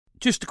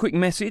Just a quick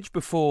message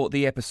before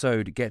the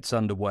episode gets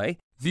underway.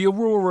 The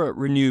Aurora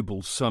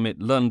Renewables Summit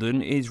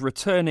London is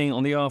returning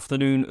on the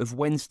afternoon of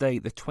Wednesday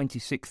the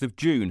 26th of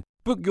June.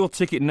 Book your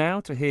ticket now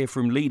to hear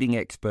from leading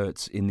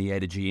experts in the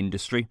energy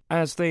industry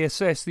as they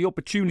assess the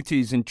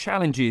opportunities and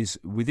challenges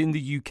within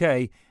the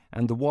UK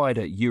and the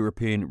wider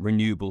European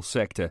renewable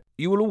sector.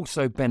 You will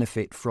also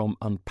benefit from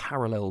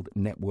unparalleled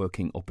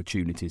networking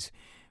opportunities.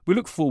 We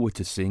look forward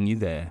to seeing you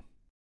there.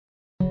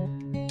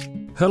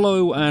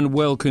 Hello and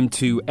welcome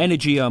to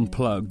Energy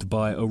Unplugged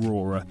by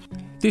Aurora.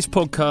 This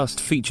podcast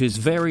features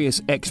various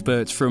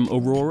experts from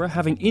Aurora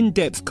having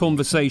in-depth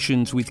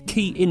conversations with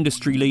key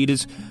industry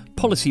leaders,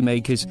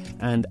 policymakers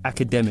and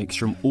academics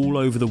from all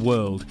over the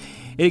world.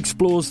 It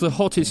explores the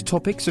hottest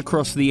topics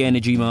across the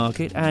energy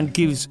market and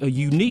gives a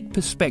unique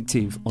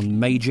perspective on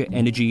major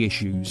energy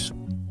issues.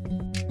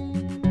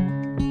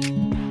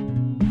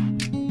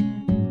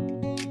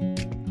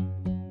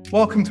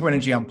 Welcome to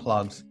Energy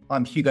Unplugged.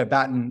 I'm Hugo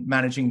Batten,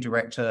 Managing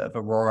Director of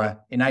Aurora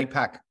in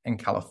APAC and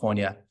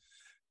California.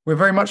 We're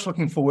very much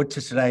looking forward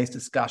to today's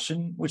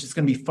discussion, which is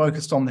going to be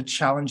focused on the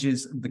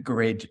challenges of the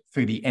grid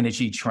through the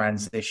energy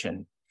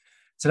transition.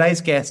 Today's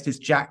guest is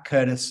Jack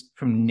Curtis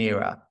from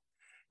Neara.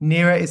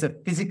 Neara is a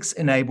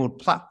physics-enabled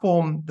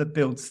platform that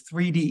builds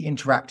 3D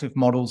interactive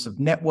models of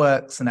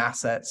networks and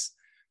assets,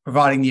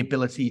 providing the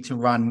ability to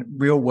run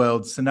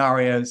real-world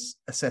scenarios,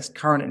 assess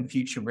current and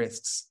future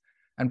risks,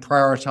 and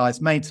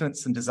prioritize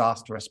maintenance and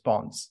disaster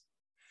response.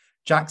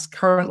 Jack's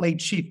currently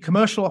Chief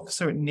Commercial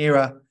Officer at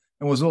Neara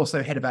and was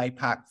also head of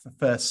APAC for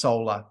First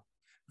Solar.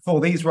 Before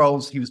these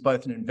roles, he was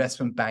both an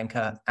investment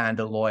banker and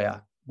a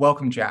lawyer.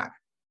 Welcome, Jack.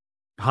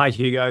 Hi,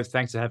 Hugo.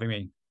 Thanks for having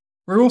me.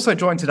 We're also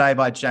joined today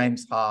by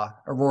James Ha,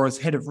 Aurora's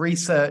head of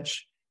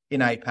research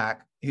in APAC,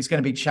 who's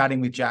going to be chatting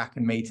with Jack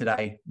and me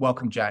today.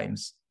 Welcome,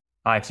 James.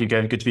 Hi,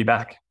 Hugo. Good to be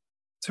back.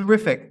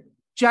 Terrific.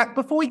 Jack,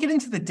 before we get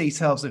into the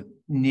details of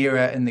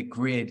Neara and the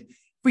grid,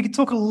 we could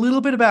talk a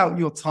little bit about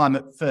your time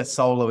at First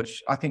Solar,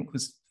 which I think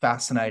was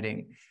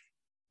fascinating.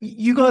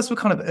 You guys were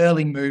kind of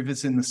early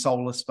movers in the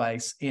solar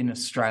space in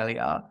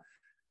Australia,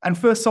 and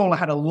First Solar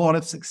had a lot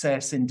of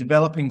success in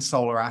developing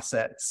solar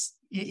assets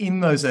in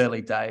those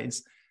early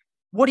days.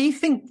 What do you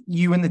think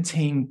you and the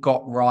team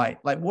got right?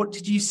 Like, what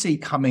did you see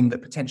coming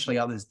that potentially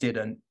others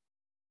didn't?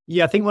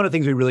 Yeah, I think one of the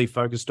things we really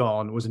focused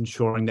on was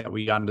ensuring that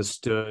we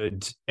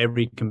understood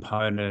every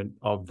component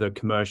of the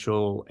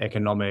commercial,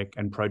 economic,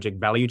 and project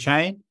value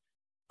chain.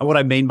 And what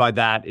I mean by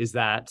that is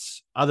that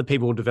other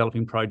people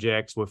developing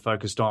projects were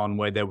focused on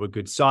where there were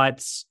good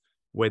sites,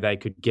 where they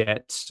could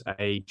get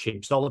a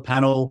cheap solar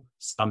panel.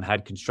 Some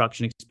had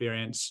construction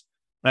experience.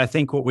 And I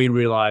think what we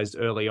realized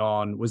early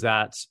on was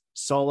that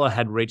solar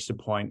had reached a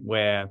point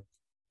where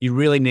you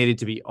really needed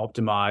to be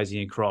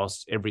optimizing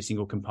across every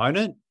single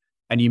component.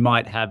 And you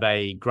might have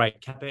a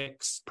great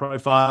CapEx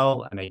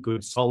profile and a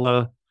good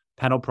solar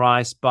panel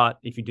price, but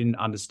if you didn't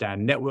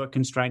understand network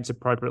constraints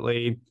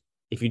appropriately,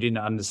 if you didn't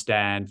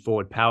understand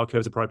forward power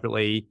curves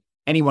appropriately,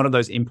 any one of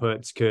those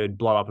inputs could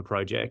blow up a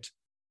project.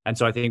 And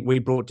so I think we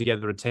brought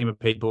together a team of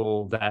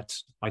people that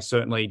I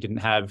certainly didn't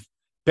have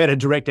better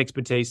direct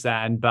expertise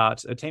than,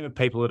 but a team of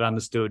people that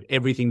understood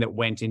everything that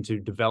went into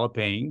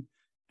developing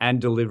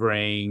and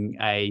delivering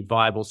a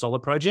viable solar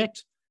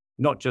project,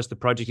 not just the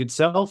project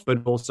itself,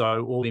 but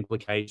also all the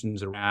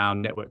implications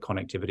around network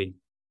connectivity.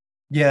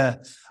 Yeah.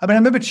 I mean, I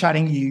remember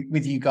chatting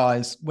with you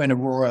guys when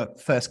Aurora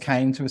first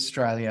came to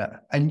Australia,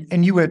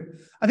 and you were,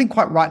 I think,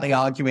 quite rightly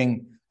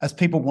arguing as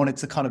people wanted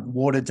to kind of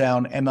water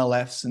down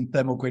MLFs and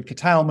thermal grid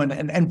curtailment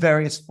and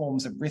various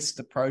forms of risk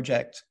to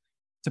projects.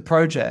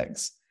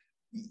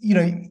 You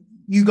know,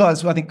 you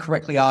guys were, I think,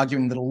 correctly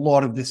arguing that a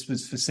lot of this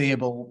was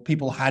foreseeable.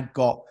 People had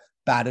got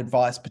bad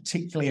advice,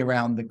 particularly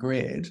around the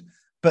grid,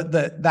 but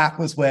that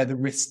was where the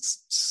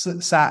risks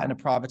sat in a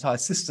privatized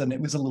system. It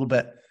was a little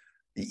bit,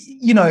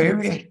 you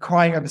know,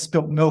 crying over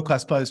spilt milk, I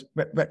suppose,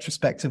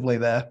 retrospectively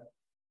there.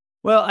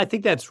 Well, I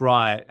think that's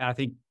right. I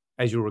think,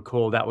 as you'll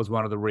recall, that was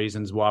one of the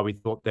reasons why we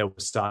thought there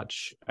was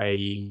such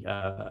a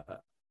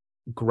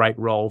great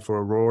role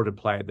for Aurora to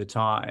play at the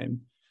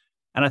time.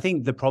 And I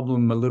think the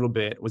problem a little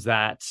bit was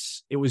that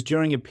it was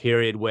during a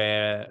period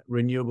where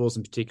renewables,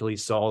 and particularly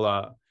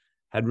solar,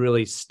 had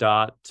really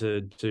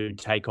started to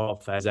take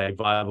off as a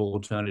viable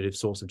alternative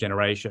source of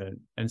generation.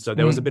 And so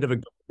there was a bit of a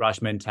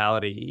rush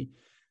mentality.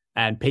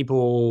 And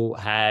people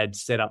had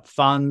set up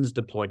funds,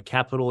 deployed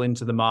capital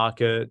into the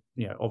market,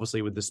 you know,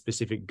 obviously with the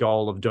specific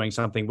goal of doing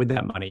something with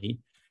that money.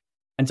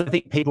 And so I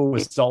think people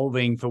were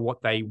solving for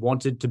what they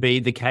wanted to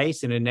be the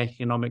case in an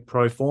economic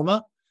pro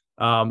forma,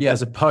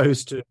 as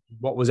opposed to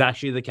what was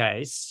actually the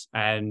case.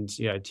 And,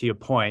 you know, to your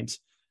point,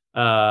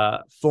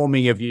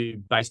 forming a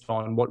view based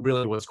on what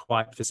really was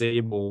quite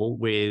foreseeable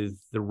with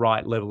the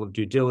right level of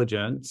due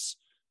diligence,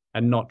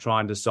 and not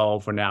trying to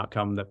solve for an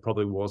outcome that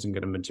probably wasn't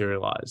going to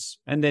materialize.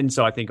 And then,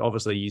 so I think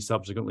obviously you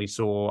subsequently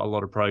saw a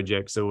lot of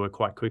projects that were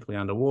quite quickly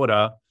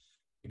underwater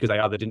because they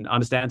either didn't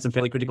understand some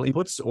fairly critical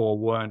inputs or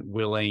weren't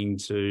willing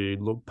to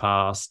look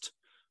past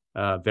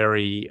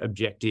very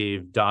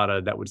objective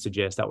data that would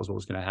suggest that was what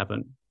was going to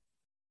happen.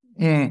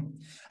 Mm.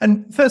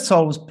 And First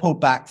Solar was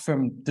pulled back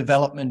from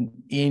development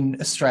in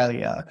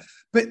Australia.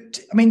 But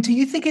I mean, do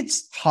you think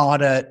it's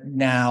harder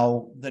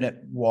now than it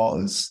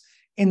was,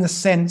 in the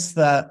sense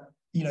that,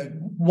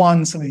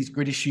 one, some of these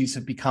grid issues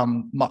have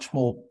become much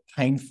more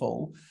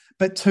painful,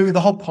 but two, the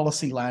whole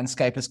policy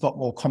landscape has got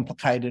more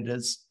complicated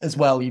as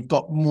well. You've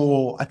got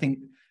more, I think,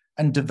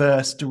 and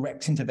diverse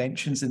direct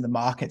interventions in the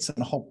markets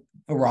in a whole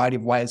variety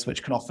of ways,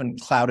 which can often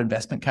cloud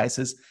investment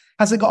cases.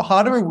 Has it got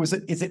harder, or is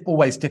it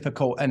always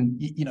difficult? And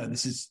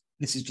this is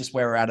just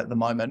where we're at the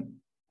moment.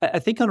 I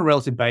think on a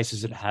relative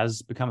basis, it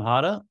has become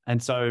harder.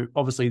 And so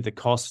obviously the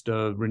cost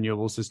of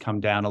renewables has come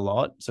down a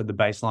lot. So the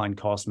baseline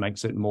cost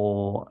makes it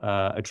more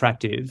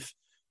attractive.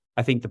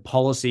 I think the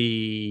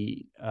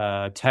policy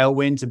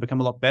tailwinds have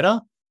become a lot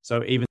better.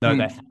 So even though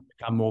they have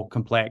become more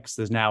complex,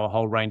 there's now a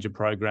whole range of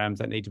programs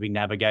that need to be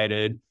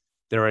navigated.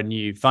 There are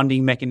new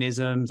funding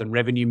mechanisms and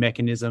revenue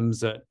mechanisms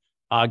that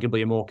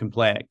arguably are more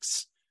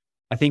complex.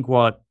 I think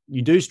what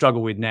you do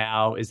struggle with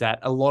now is that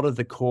a lot of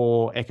the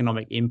core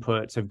economic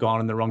inputs have gone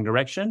in the wrong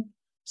direction.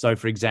 So,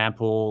 for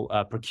example,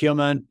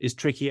 procurement is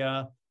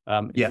trickier.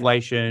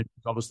 Inflation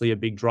is obviously a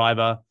big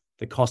driver.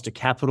 The cost of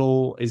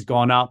capital has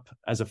gone up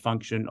as a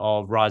function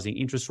of rising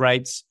interest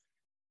rates.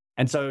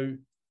 And so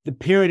the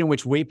period in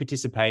which we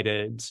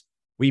participated,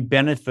 we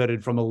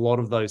benefited from a lot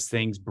of those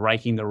things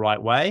breaking the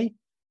right way.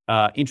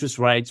 Interest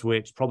rates,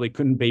 which probably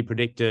couldn't be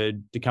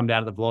predicted to come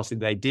down at the velocity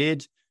they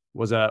did,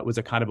 was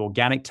a kind of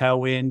organic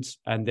tailwind,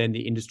 and then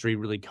the industry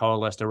really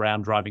coalesced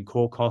around driving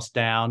core costs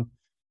down.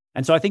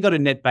 And so I think on a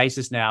net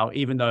basis now,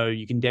 even though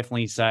you can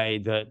definitely say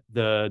that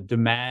the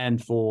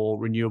demand for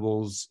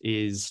renewables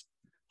is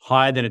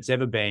higher than it's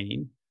ever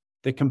been,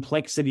 the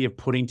complexity of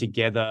putting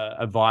together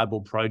a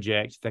viable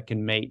project that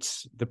can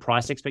meet the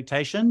price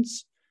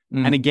expectations,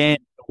 and again,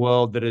 a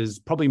world that is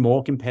probably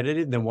more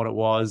competitive than what it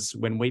was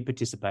when we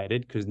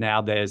participated, because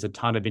now there's a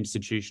ton of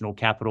institutional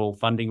capital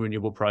funding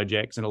renewable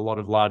projects and a lot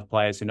of large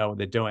players who know what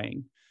they're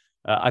doing.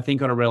 I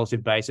think on a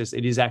relative basis,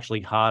 it is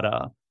actually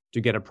harder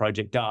to get a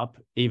project up,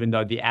 even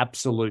though the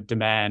absolute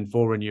demand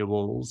for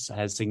renewables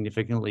has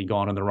significantly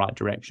gone in the right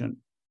direction.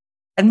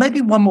 And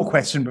maybe one more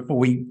question before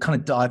we kind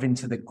of dive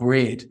into the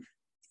grid.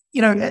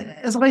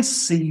 As I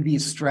see the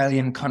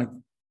Australian kind of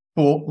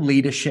thought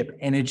leadership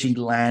energy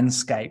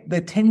landscape, there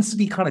tends to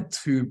be kind of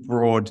two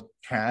broad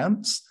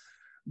camps.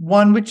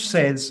 One which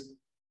says,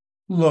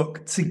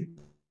 look, to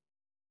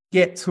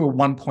get to a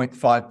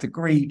 1.5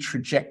 degree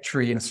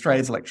trajectory in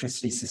Australia's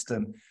electricity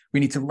system, we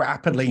need to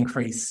rapidly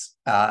increase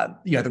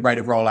the rate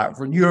of rollout of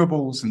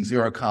renewables and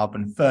zero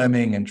carbon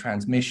firming and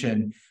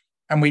transmission.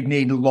 And we'd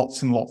need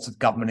lots and lots of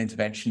government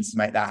interventions to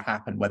make that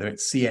happen, whether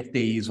it's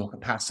CFDs or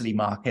capacity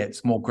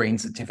markets, more green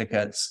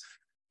certificates,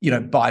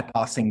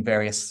 bypassing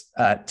various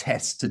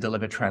tests to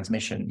deliver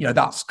transmission.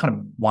 That's kind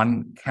of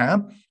one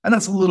camp. And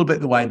that's a little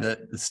bit the way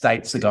that the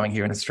states are going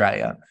here in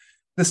Australia.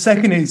 The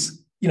second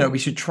is, we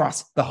should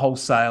trust the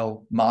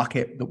wholesale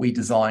market that we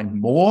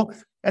design more.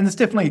 And there's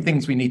definitely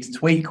things we need to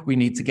tweak. We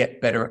need to get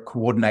better at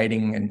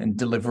coordinating and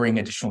delivering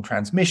additional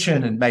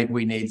transmission. And maybe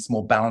we need some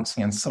more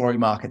balancing ancillary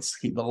markets to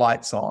keep the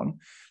lights on.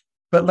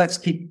 But let's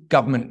keep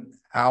government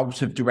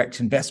out of direct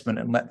investment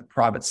and let the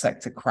private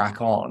sector crack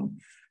on.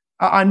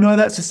 I know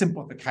that's a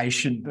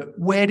simplification, but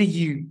where do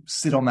you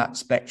sit on that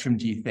spectrum,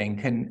 do you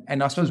think?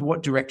 And I suppose,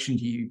 what direction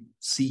do you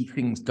see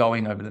things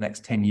going over the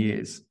next 10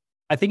 years?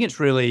 I think it's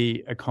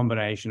really a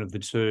combination of the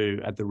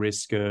two, at the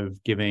risk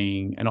of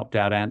giving an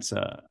opt-out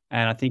answer.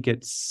 And I think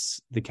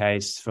it's the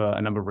case for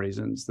a number of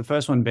reasons. The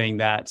first one being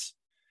that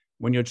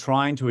when you're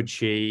trying to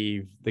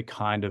achieve the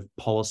kind of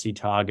policy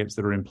targets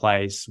that are in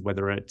place,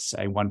 whether it's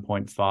a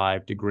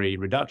 1.5 degree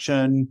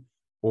reduction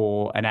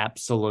or an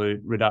absolute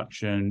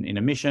reduction in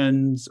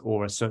emissions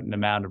or a certain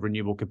amount of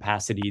renewable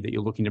capacity that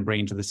you're looking to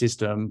bring into the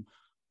system,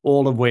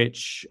 all of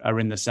which are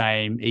in the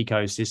same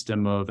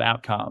ecosystem of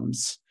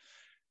outcomes,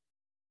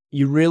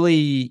 you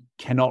really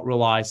cannot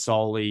rely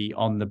solely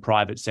on the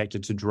private sector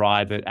to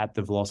drive it at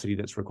the velocity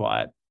that's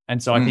required.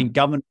 And so I think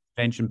government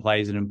intervention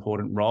plays an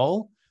important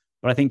role.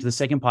 But I think to the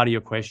second part of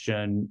your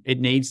question, it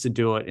needs to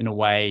do it in a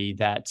way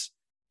that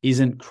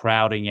isn't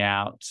crowding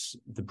out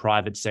the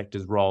private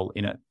sector's role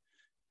in it.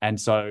 And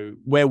so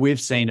where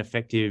we've seen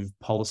effective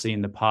policy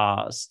in the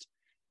past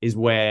is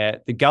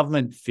where the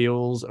government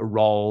fills a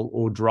role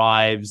or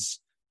drives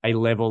a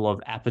level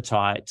of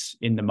appetite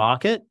in the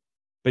market,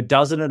 but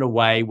does it in a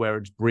way where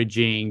it's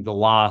bridging the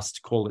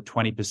last, call it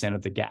 20%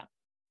 of the gap.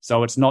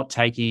 So it's not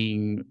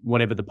taking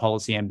whatever the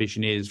policy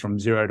ambition is from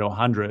 0 to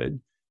 100.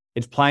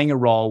 It's playing a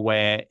role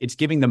where it's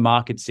giving the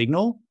market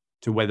signal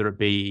to whether it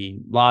be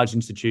large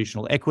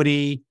institutional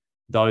equity,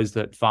 those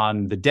that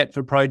fund the debt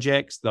for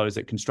projects, those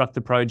that construct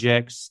the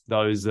projects,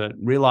 those that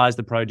realize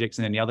the projects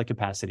in any other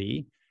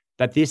capacity,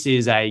 that this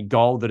is a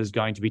goal that is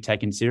going to be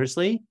taken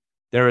seriously.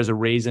 There is a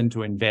reason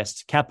to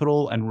invest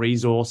capital and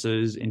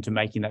resources into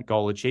making that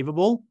goal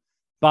achievable.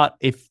 But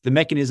if the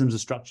mechanisms are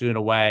structured in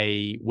a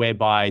way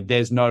whereby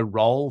there's no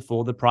role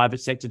for the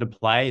private sector to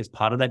play as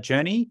part of that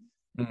journey,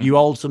 you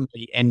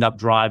ultimately end up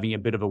driving a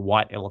bit of a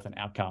white elephant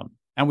outcome.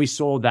 And we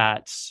saw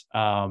that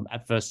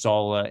at First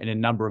Solar in a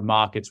number of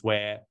markets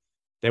where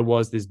there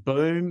was this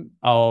boom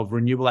of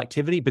renewable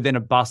activity, but then a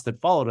bust that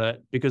followed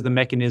it because the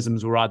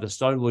mechanisms were either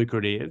so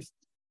lucrative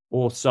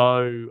or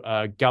so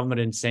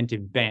government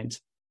incentive bent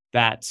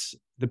that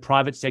the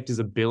private sector's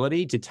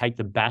ability to take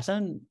the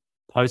baton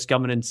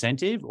post-government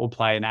incentive or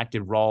play an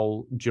active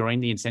role during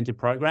the incentive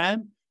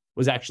program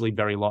was actually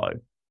very low.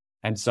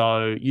 And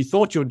so you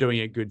thought you were doing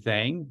a good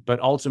thing,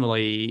 but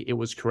ultimately it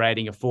was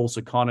creating a false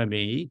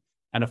economy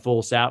and a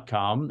false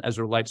outcome as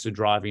it relates to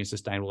driving a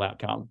sustainable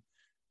outcome.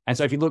 And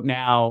so if you look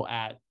now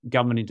at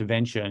government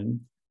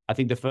intervention, I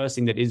think the first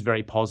thing that is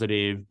very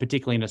positive,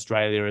 particularly in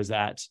Australia, is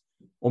that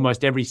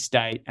almost every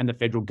state and the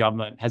federal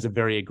government has a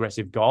very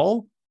aggressive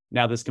goal.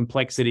 Now, there's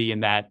complexity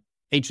in that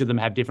each of them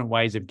have different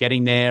ways of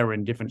getting there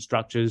and different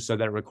structures, so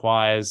that it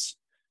requires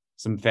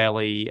some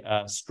fairly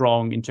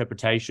strong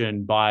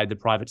interpretation by the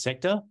private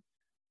sector.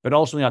 But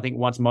ultimately, I think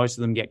once most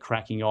of them get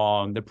cracking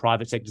on, the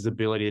private sector's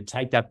ability to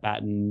take that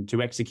baton,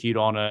 to execute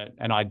on it,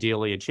 and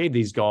ideally achieve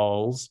these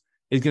goals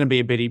is going to be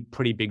a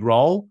pretty big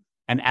role.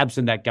 And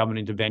absent that government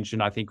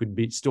intervention, I think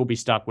would still be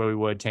stuck where we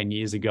were 10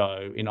 years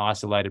ago in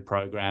isolated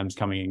programs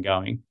coming and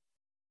going.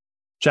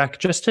 Jack,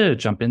 just to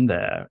jump in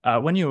there,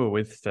 when you were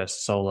with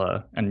First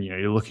Solar and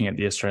you're looking at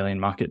the Australian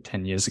market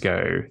 10 years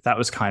ago, that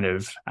was kind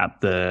of at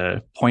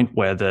the point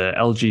where the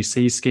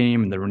LGC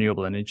scheme and the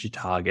renewable energy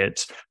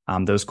target,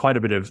 there was quite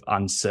a bit of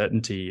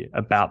uncertainty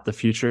about the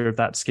future of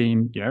that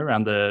scheme,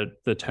 around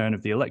the turn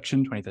of the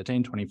election,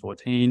 2013,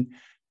 2014.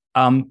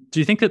 Do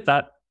you think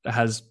that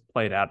has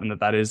played out and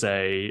that is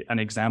an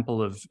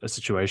example of a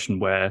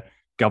situation where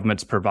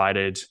governments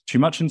provided too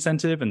much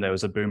incentive and there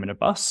was a boom and a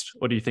bust?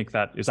 Or do you think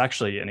that is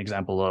actually an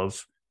example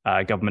of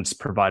governments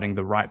providing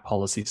the right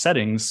policy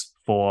settings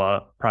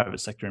for private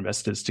sector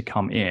investors to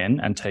come in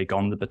and take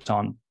on the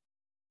baton?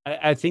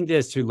 I think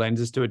there's two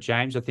lenses to it,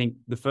 James. I think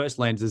the first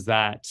lens is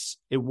that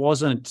it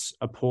wasn't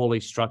a poorly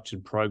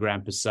structured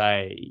program per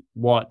se.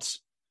 What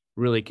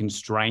really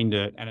constrained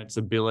it and its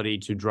ability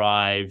to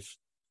drive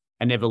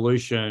an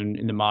evolution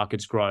in the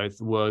market's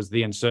growth was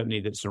the uncertainty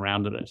that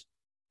surrounded it.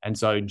 And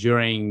so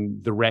during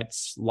the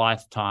RET's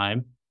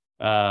lifetime,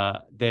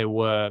 there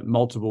were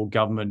multiple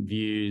government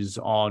views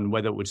on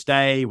whether it would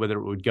stay, whether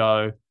it would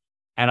go.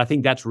 And I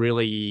think that's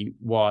really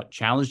what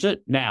challenged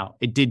it. Now,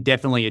 it did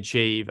definitely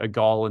achieve a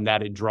goal in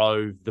that it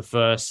drove the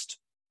first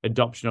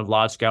adoption of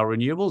large-scale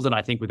renewables. And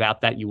I think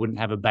without that, you wouldn't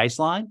have a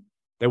baseline.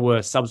 There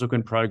were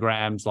subsequent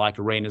programs like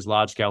ARENA's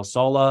large-scale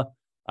solar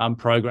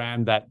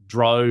program that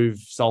drove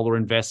solar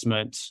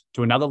investment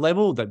to another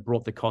level that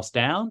brought the cost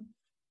down.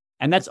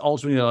 And that's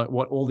ultimately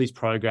what all these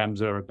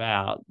programs are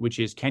about, which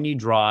is, can you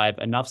drive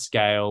enough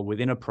scale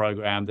within a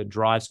program that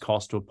drives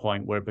cost to a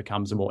point where it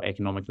becomes a more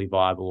economically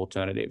viable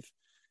alternative?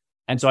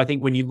 And so I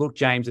think when you look,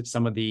 James, at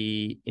some of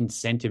the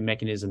incentive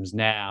mechanisms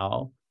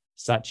now,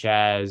 such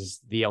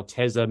as the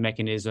LTESA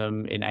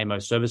mechanism in AMO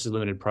Services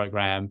Limited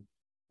program,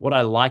 what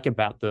I like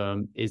about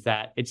them is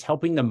that it's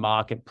helping the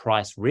market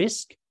price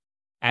risk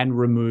and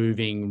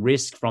removing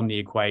risk from the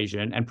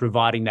equation and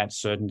providing that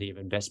certainty of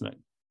investment.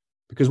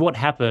 Because what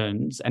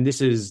happens, and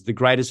this is the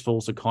greatest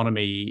false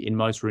economy in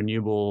most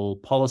renewable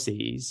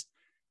policies,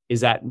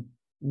 is that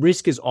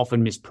risk is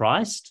often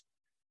mispriced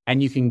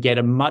and you can get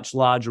a much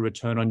larger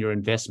return on your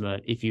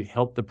investment if you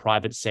help the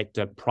private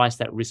sector price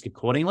that risk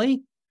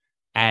accordingly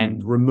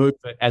and remove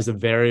it as a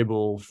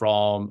variable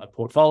from a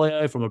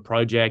portfolio, from a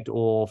project,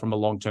 or from a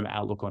long-term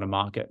outlook on a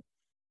market.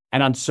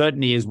 And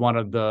uncertainty is one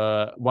of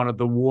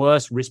the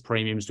worst risk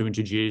premiums to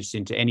introduce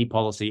into any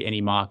policy,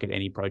 any market,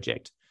 any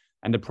project.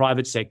 And the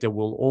private sector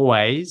will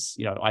always,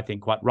 I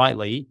think quite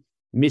rightly,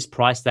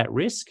 misprice that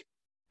risk.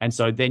 And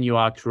so then you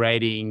are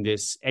creating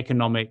this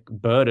economic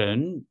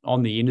burden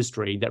on the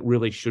industry that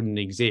really shouldn't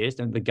exist,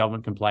 and the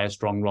government can play a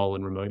strong role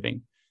in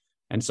removing.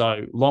 And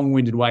so,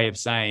 long-winded way of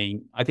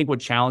saying, I think what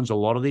challenged a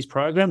lot of these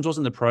programs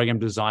wasn't the program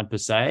design per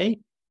se.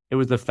 It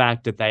was the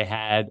fact that they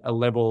had a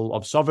level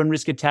of sovereign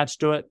risk attached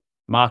to it,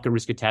 market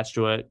risk attached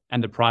to it,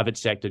 and the private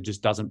sector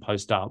just doesn't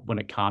post up when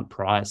it can't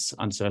price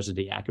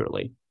uncertainty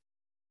accurately.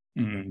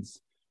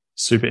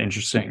 Super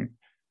interesting.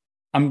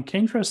 I'm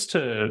keen for us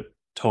to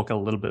talk a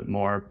little bit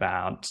more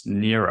about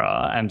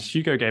Neara, and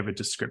Hugo gave a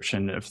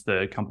description of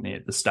the company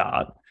at the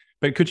start,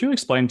 but could you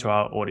explain to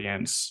our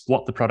audience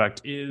what the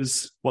product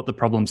is, what the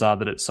problems are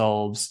that it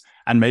solves,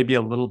 and maybe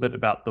a little bit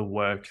about the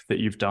work that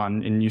you've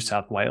done in New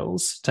South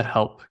Wales to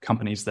help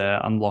companies there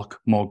unlock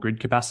more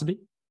grid capacity?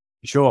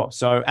 Sure.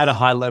 So at a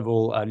high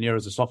level, Neara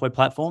is a software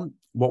platform.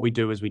 What we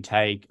do is we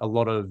take a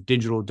lot of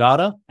digital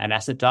data and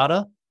asset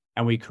data,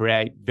 and we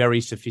create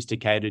very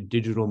sophisticated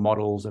digital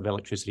models of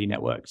electricity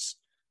networks.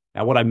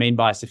 Now, what I mean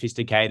by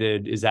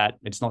sophisticated is that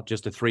it's not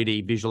just a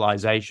 3D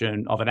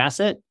visualization of an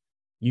asset.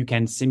 You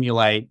can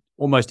simulate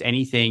almost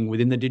anything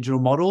within the digital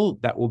model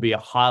that will be a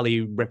high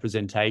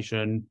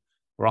representation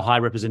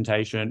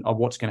of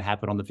what's going to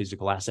happen on the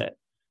physical asset.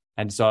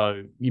 And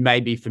so you may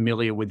be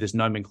familiar with this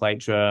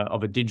nomenclature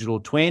of a digital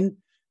twin,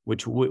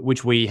 which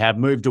we have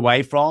moved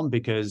away from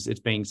because it's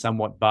being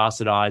somewhat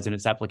bastardized in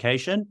its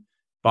application.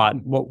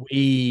 But what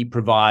we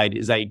provide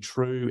is a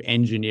true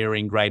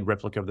engineering grade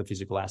replica of the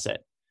physical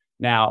asset.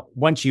 Now,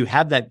 once you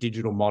have that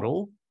digital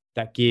model,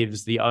 that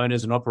gives the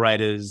owners and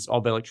operators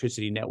of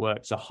electricity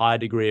networks a high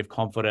degree of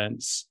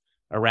confidence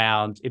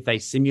around if they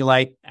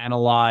simulate,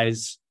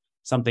 analyze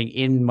something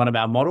in one of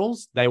our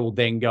models, they will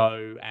then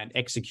go and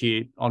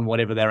execute on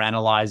whatever they're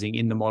analyzing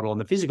in the model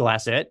and the physical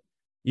asset.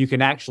 You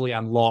can actually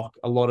unlock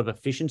a lot of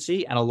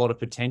efficiency and a lot of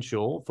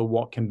potential for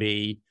what can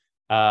be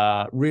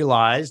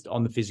realized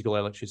on the physical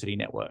electricity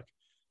network.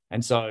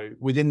 And so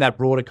within that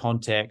broader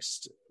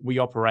context, we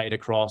operate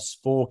across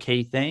 4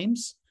 key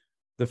themes.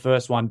 The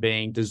first one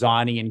being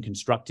designing and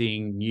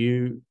constructing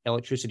new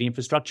electricity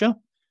infrastructure.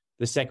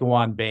 The second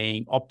one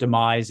being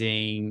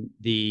optimizing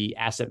the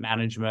asset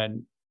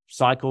management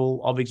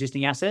cycle of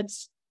existing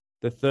assets.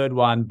 The third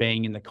one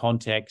being in the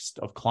context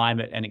of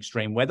climate and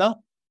extreme weather.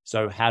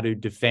 So how to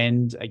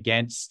defend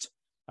against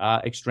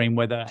extreme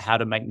weather, how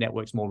to make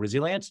networks more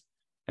resilient.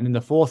 And then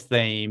the fourth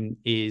theme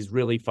is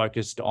really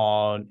focused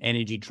on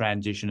energy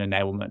transition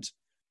enablement.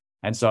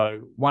 And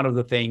so one of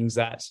the things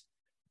that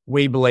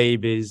we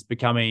believe is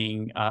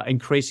becoming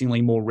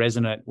increasingly more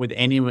resonant with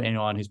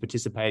anyone who's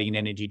participating in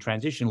energy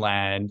transition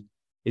land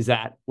is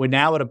that we're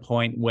now at a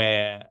point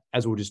where,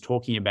 as we were just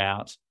talking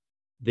about,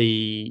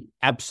 the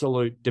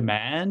absolute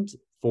demand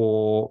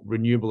for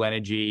renewable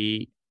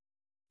energy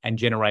and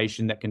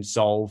generation that can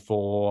solve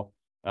for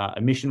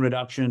emission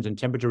reductions and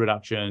temperature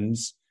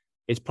reductions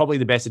is probably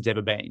the best it's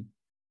ever been.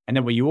 And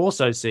then what you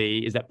also see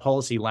is that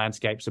policy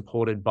landscape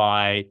supported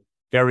by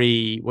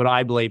what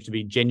I believe to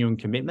be genuine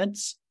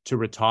commitments to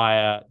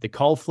retire the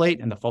coal fleet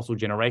and the fossil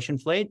generation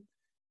fleet.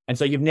 And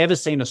so you've never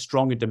seen a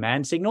stronger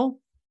demand signal.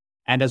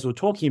 And as we're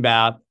talking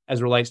about, as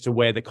it relates to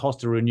where the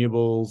cost of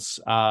renewables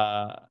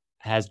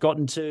has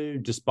gotten to,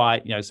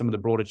 despite some of the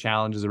broader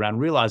challenges around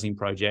realizing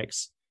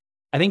projects,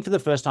 I think for the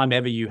first time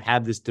ever, you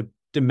have this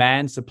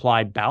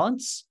demand-supply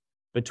balance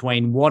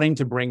between wanting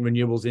to bring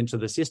renewables into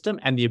the system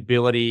and the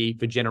ability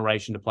for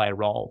generation to play a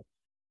role.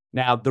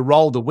 Now, the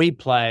role that we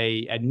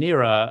play at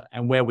Neara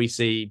and where we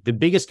see the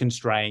biggest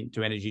constraint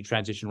to energy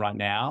transition right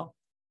now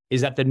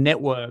is that the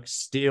network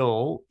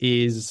still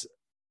is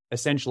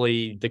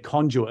essentially the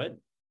conduit,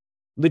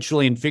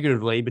 literally and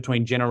figuratively,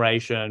 between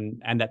generation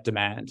and that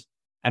demand.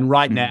 And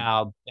right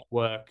now, the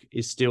network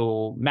is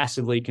still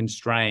massively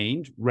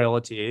constrained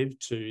relative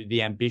to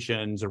the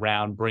ambitions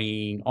around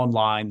bringing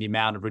online the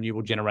amount of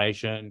renewable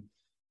generation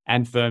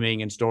and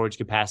firming and storage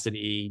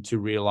capacity to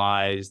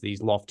realize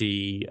these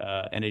lofty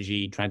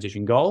energy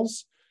transition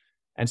goals.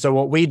 And so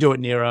what we do at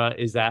Neara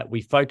is that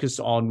we focus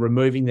on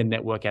removing the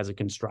network as a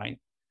constraint.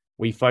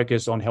 We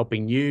focus on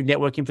helping new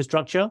network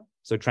infrastructure,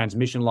 so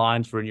transmission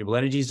lines for renewable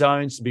energy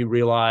zones, to be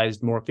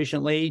realized more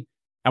efficiently.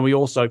 And we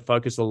also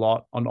focus a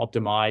lot on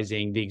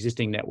optimizing the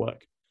existing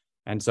network.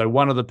 And so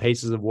one of the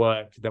pieces of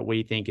work that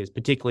we think is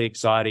particularly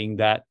exciting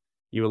that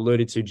you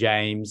alluded to,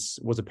 James,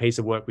 was a piece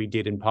of work we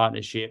did in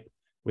partnership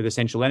with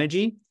Essential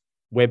Energy,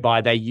 whereby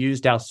they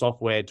used our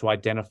software to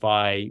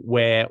identify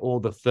where all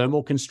the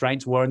thermal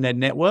constraints were in their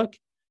network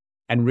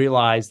and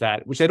realized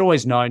that, which they'd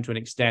always known to an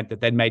extent, that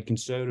they'd made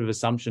conservative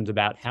assumptions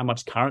about how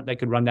much current they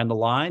could run down the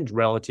line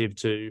relative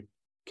to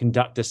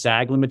conductor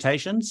sag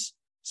limitations.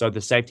 So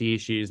the safety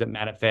issues that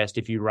manifest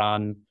if you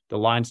run the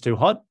lines too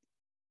hot.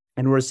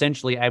 And we're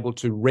essentially able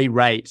to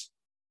re-rate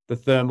the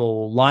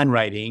thermal line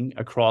rating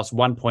across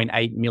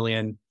 1.8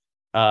 million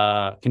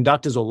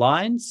conductors or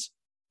lines,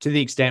 to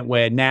the extent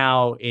where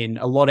now in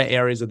a lot of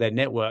areas of their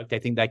network, they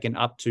think they can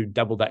up to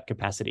double that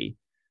capacity.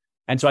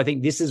 And so I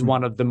think this is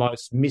one of the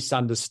most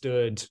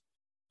misunderstood,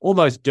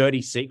 almost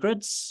dirty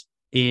secrets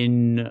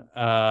in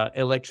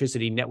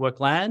electricity network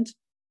land,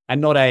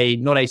 and not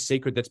a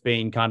secret that's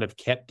being kind of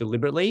kept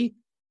deliberately,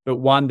 but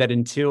one that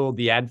until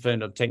the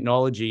advent of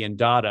technology and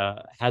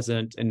data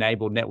hasn't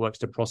enabled networks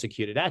to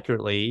prosecute it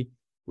accurately,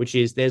 which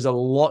is there's a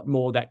lot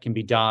more that can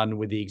be done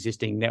with the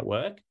existing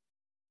network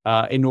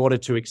in order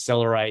to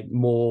accelerate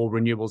more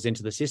renewables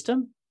into the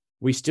system.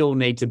 We still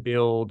need to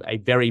build a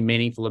very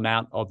meaningful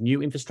amount of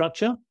new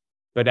infrastructure.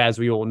 But as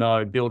we all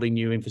know, building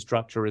new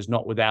infrastructure is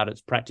not without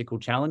its practical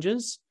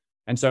challenges.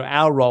 And so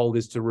our role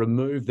is to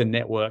remove the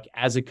network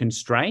as a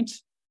constraint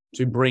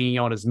to bringing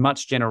on as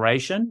much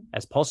generation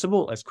as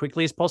possible, as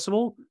quickly as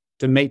possible,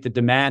 to meet the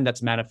demand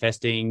that's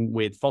manifesting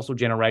with fossil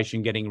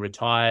generation getting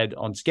retired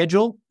on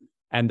schedule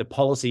and the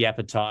policy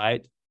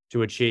appetite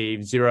to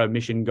achieve zero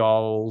emission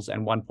goals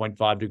and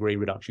 1.5 degree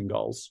reduction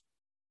goals.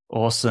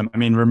 Awesome. I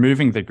mean,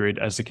 removing the grid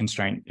as a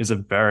constraint is a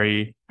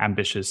very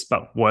ambitious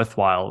but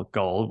worthwhile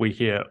goal. We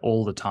hear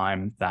all the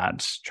time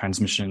that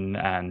transmission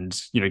and,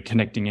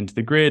 connecting into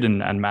the grid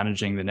and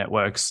managing the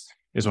networks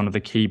is one of the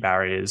key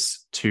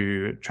barriers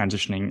to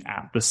transitioning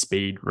at the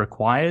speed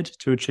required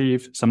to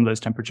achieve some of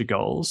those temperature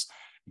goals.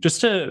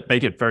 Just to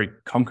make it very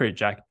concrete,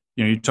 Jack,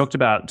 you talked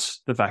about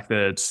the fact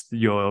that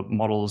your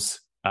models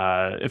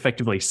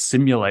effectively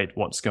simulate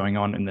what's going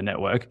on in the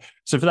network.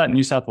 So for that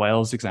New South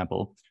Wales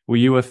example, were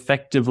you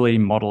effectively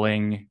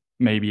modeling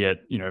maybe at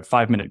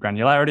 5-minute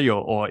granularity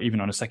or even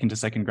on a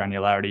second-to-second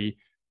granularity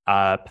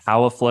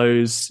power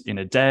flows in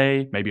a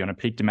day, maybe on a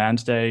peak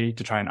demand day,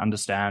 to try and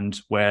understand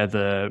where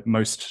the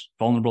most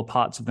vulnerable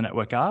parts of the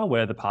network are,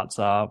 where the parts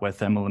are where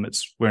thermal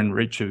limits were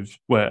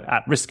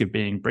at risk of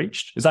being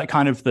breached. Is that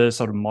kind of the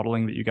sort of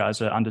modeling that you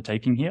guys are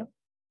undertaking here?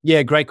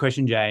 Yeah, great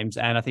question, James.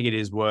 And I think it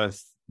is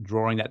worth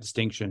drawing that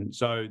distinction.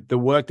 So the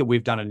work that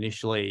we've done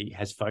initially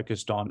has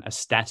focused on a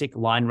static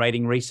line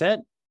rating reset.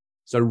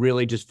 So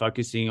really just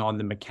focusing on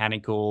the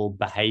mechanical,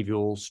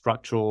 behavioral,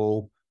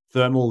 structural,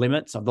 thermal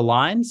limits of the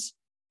lines.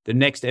 The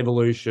next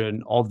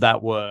evolution of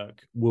that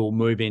work will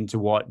move into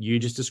what you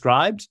just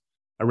described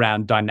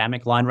around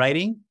dynamic line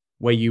rating,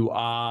 where you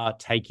are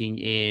taking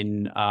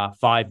in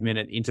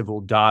 5-minute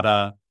interval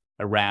data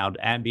around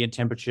ambient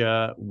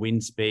temperature,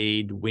 wind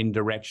speed, wind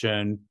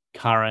direction,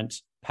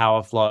 current,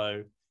 power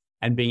flow,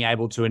 and being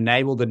able to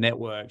enable the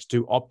networks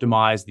to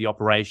optimize the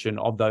operation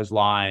of those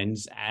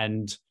lines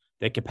and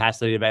their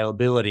capacity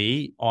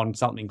availability on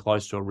something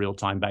close to a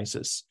real-time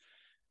basis.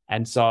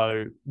 And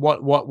so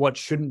what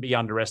shouldn't be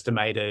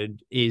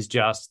underestimated is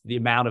just the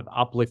amount of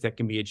uplift that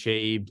can be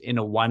achieved in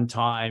a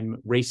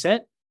one-time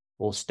reset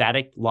or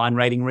static line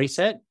rating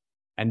reset.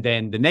 And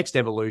then the next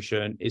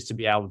evolution is to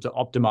be able to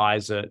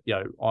optimize it,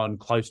 on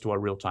close to a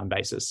real-time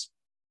basis.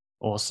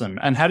 Awesome.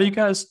 And how do you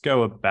guys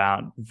go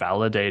about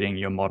validating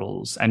your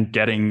models and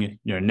getting,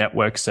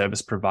 network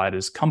service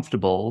providers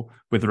comfortable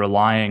with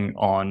relying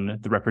on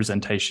the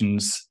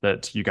representations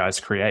that you guys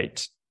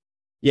create?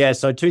 Yeah,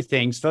 so two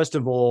things. First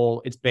of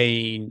all, it's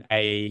been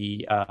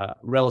a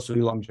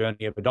relatively long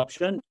journey of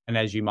adoption. And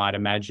as you might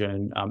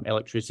imagine,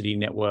 electricity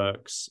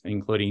networks,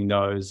 including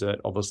those that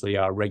obviously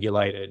are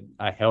regulated,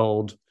 are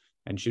held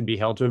and should be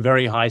held to a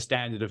very high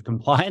standard of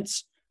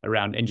compliance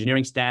around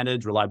engineering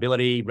standards,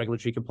 reliability,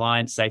 regulatory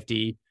compliance,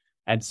 safety.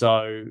 And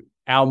so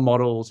our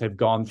models have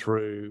gone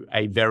through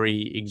a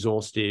very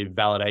exhaustive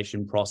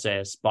validation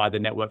process by the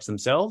networks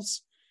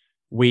themselves.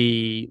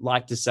 We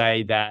like to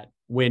say that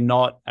we're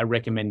not a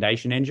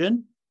recommendation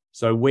engine.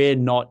 So we're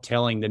not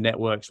telling the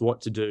networks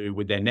what to do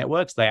with their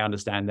networks. They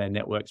understand their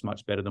networks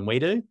much better than we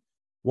do.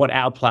 What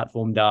our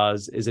platform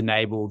does is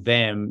enable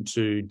them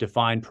to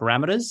define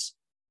parameters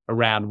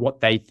around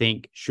what they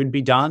think should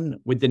be done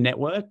with the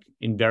network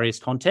in various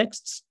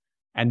contexts,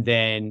 and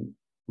then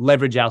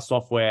leverage our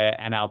software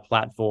and our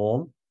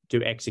platform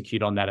to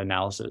execute on that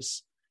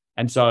analysis.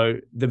 And so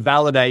the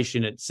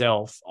validation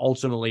itself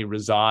ultimately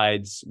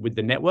resides with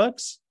the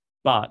networks,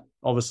 but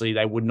obviously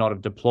they would not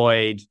have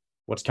deployed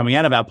what's coming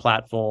out of our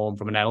platform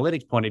from an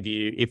analytics point of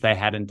view if they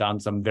hadn't done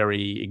some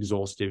very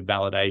exhaustive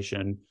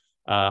validation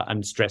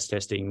and stress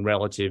testing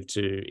relative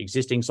to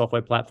existing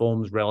software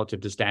platforms, relative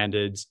to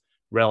standards,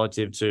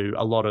 relative to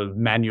a lot of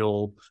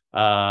manual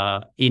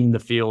in the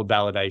field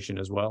validation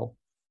as well.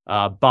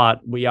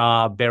 But we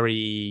are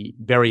very,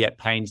 very at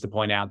pains to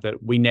point out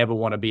that we never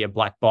want to be a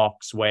black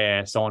box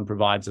where someone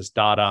provides us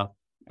data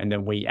and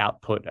then we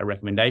output a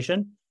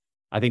recommendation.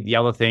 I think the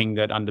other thing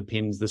that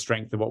underpins the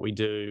strength of what we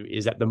do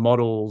is that the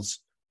models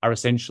are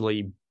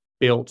essentially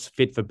built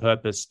fit for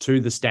purpose to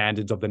the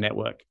standards of the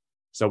network.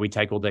 So we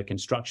take all their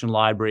construction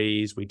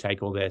libraries, we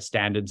take all their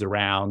standards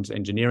around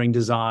engineering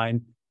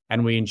design,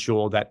 and we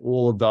ensure that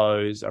all of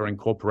those are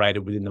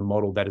incorporated within the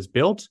model that is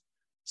built.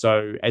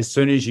 So as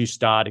soon as you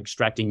start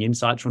extracting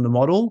insights from the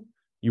model,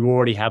 you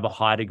already have a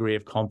high degree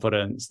of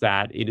confidence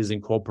that it is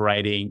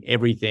incorporating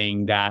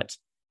everything that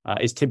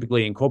is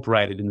typically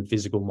incorporated in the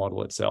physical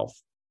model itself.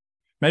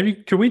 Maybe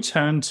could we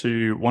turn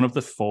to one of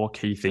the 4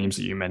 key themes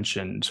that you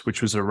mentioned,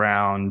 which was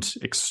around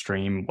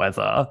extreme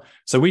weather?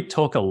 So we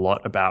talk a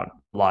lot about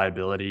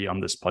reliability on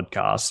this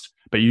podcast,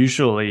 but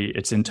usually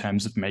it's in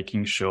terms of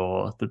making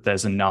sure that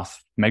there's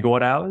enough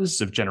megawatt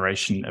hours of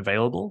generation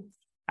available,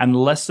 and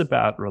less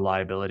about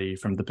reliability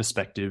from the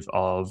perspective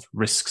of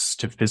risks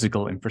to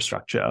physical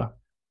infrastructure.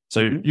 So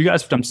you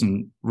guys have done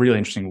some really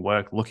interesting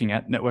work looking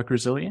at network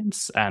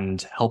resilience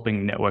and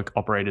helping network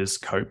operators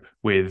cope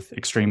with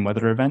extreme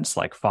weather events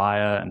like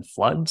fire and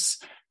floods.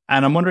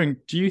 And I'm wondering,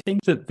 do you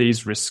think that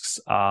these risks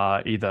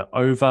are either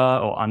over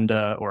or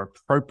under or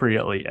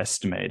appropriately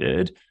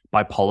estimated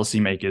by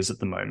policymakers at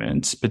the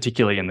moment,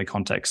 particularly in the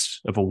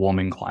context of a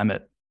warming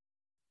climate?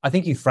 I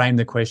think you framed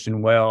the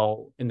question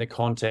well in the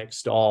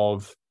context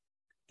of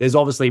there's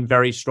obviously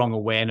very strong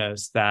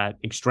awareness that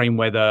extreme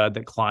weather,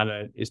 that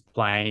climate is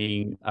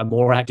playing a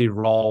more active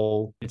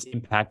role, its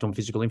impact on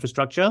physical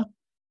infrastructure.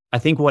 I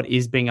think what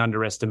is being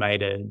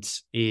underestimated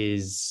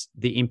is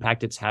the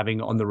impact it's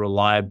having on the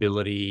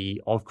reliability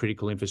of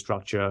critical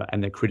infrastructure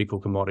and the critical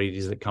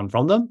commodities that come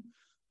from them,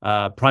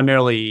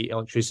 primarily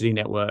electricity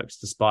networks,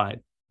 despite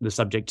the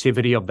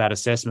subjectivity of that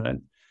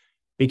assessment.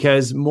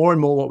 Because more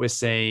and more what we're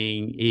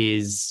seeing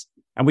is,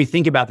 and we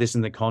think about this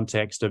in the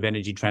context of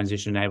energy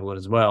transition enablement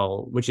as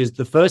well, which is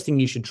the first thing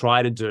you should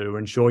try to do or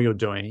ensure you're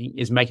doing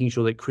is making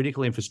sure that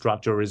critical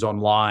infrastructure is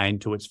online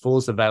to its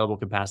fullest available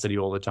capacity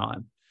all the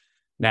time.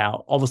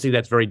 Now, obviously,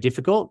 that's very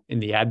difficult in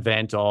the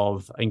advent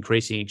of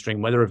increasing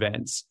extreme weather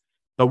events.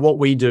 But what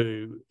we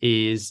do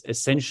is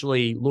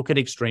essentially look at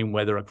extreme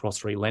weather across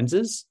 3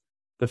 lenses.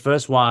 The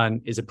first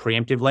one is a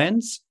preemptive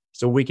lens.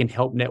 So we can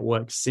help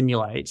networks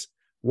simulate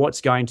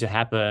what's going to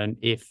happen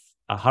if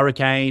a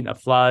hurricane, a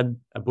flood,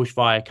 a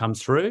bushfire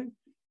comes through,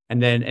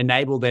 and then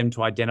enable them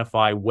to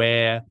identify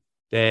where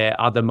there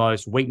are the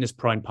most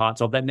weakness-prone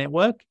parts of that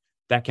network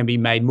that can be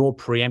made more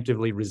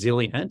preemptively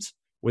resilient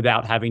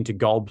without having to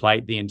gold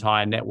plate the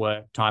entire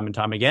network time and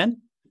time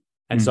again.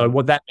 And so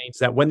what that means is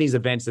that when these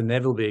events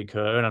inevitably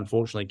occur and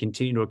unfortunately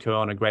continue to occur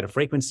on a greater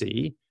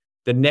frequency,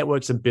 the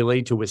network's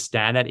ability to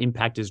withstand that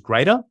impact is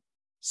greater.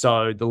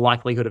 So the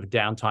likelihood of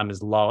downtime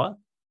is lower.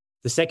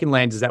 The second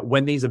lens is that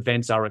when these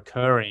events are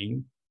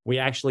occurring, we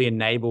actually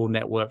enable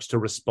networks to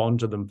respond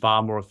to them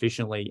far more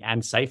efficiently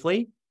and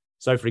safely.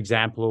 So, for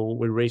example,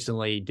 we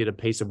recently did a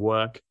piece of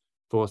work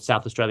for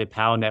South Australia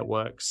Power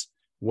Networks,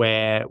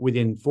 where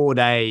within 4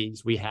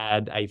 days, we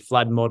had a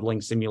flood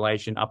modelling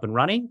simulation up and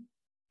running.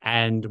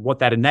 And what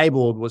that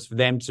enabled was for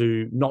them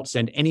to not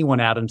send anyone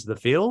out into the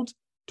field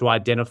to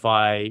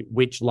identify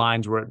which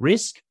lines were at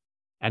risk.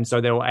 And so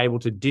they were able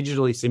to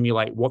digitally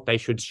simulate what they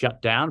should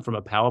shut down from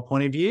a power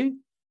point of view.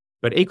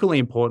 But equally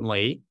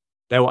importantly,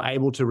 they were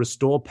able to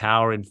restore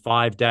power in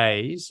 5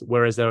 days,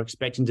 whereas they were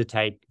expecting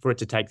for it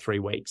to take 3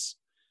 weeks.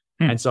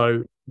 And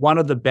so one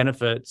of the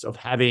benefits of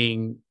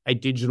having a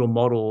digital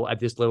model at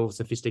this level of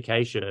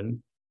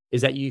sophistication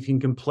is that you can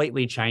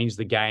completely change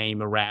the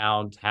game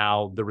around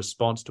how the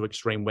response to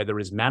extreme weather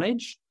is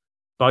managed,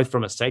 both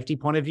from a safety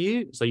point of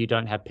view, so you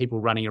don't have people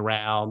running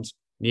around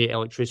near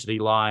electricity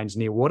lines,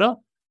 near water,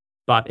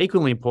 but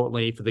equally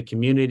importantly for the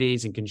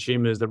communities and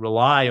consumers that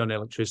rely on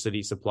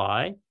electricity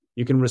supply,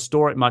 you can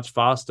restore it much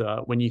faster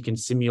when you can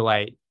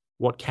simulate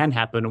what can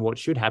happen and what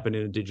should happen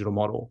in a digital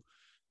model.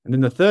 And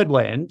then the third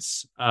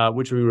lens,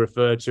 which we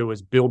refer to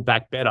as build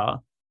back better,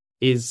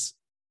 is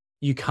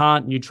you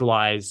can't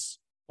neutralize,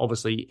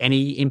 obviously,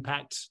 any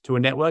impact to a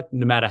network,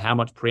 no matter how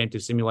much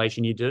preemptive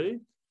simulation you do.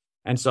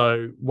 And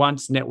so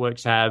once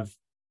networks have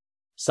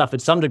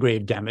suffered some degree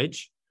of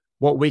damage,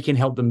 what we can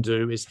help them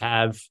do is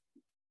have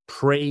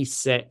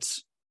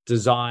preset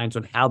designs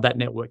on how that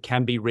network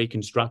can be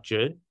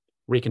reconstructed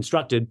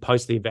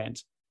post the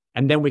event.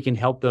 And then we can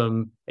help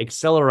them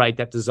accelerate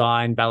that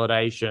design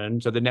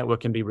validation so the network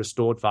can be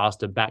restored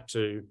faster back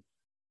to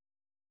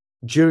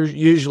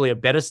usually a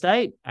better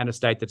state and a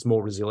state that's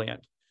more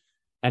resilient.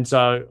 And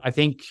so I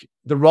think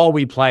the role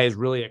we play is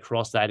really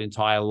across that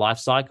entire life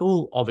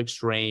cycle of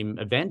extreme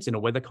events in a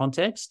weather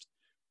context.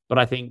 But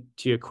I think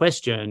to your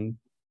question,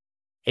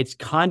 it's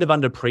kind of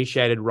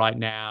underappreciated right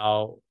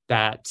now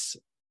that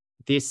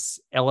this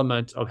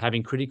element of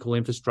having critical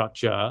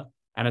infrastructure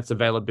and its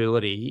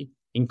availability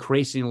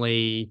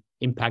increasingly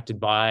impacted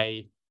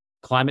by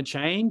climate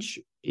change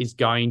is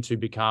going to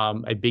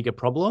become a bigger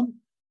problem,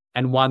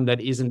 and one that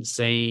isn't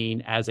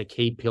seen as a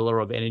key pillar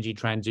of energy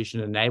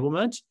transition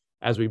enablement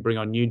as we bring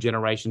on new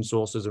generation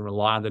sources and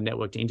rely on the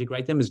network to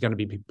integrate them is going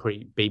to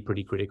be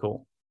pretty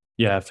critical.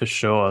 Yeah, for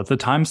sure. The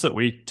times that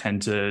we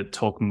tend to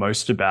talk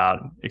most about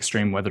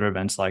extreme weather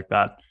events like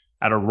that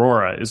at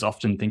Aurora is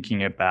often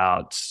thinking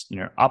about,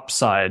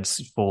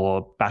 upsides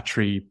for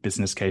battery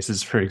business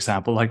cases, for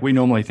example. Like we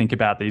normally think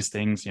about these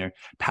things,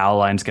 power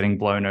lines getting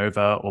blown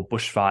over or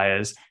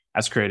bushfires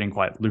as creating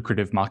quite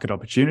lucrative market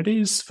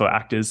opportunities for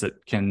actors that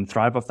can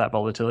thrive off that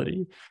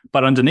volatility.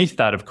 But underneath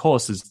that, of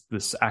course, is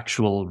this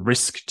actual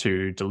risk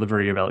to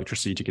delivery of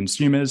electricity to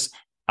consumers,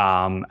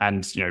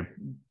 and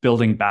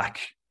building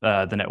back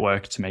the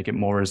network to make it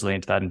more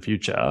resilient to that in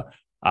future.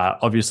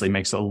 Obviously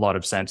makes a lot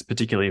of sense,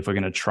 particularly if we're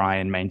going to try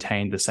and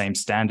maintain the same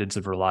standards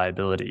of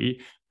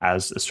reliability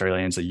as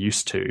Australians are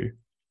used to.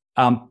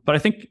 But I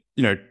think,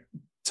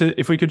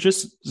 if we could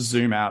just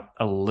zoom out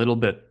a little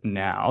bit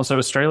now. So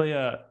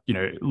Australia,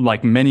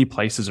 like many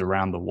places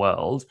around the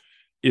world,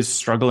 is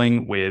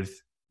struggling with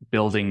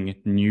building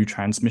new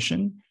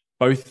transmission,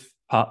 both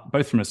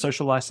from a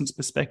social license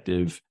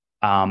perspective.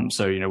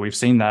 So, we've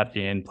seen that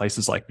in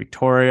places like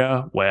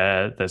Victoria,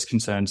 where there's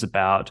concerns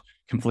about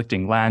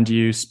conflicting land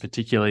use,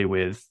 particularly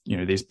with,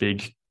 these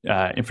big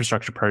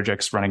infrastructure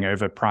projects running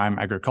over prime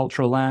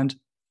agricultural land.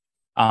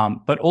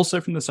 But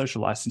also from the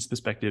social license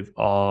perspective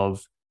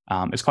of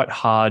it's quite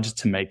hard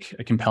to make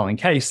a compelling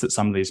case that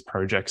some of these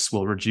projects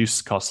will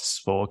reduce costs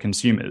for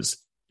consumers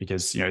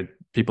because,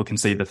 people can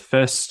see the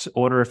first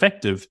order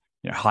effect of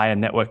higher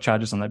network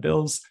charges on their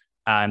bills.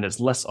 And it's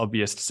less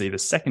obvious to see the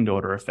second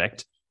order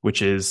effect,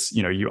 which is,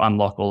 you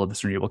unlock all of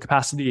this renewable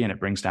capacity and it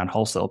brings down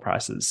wholesale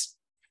prices.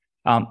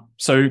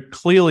 So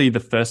clearly the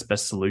first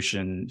best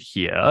solution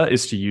here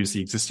is to use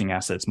the existing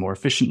assets more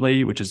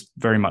efficiently, which is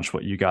very much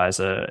what you guys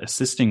are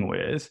assisting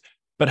with.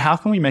 But how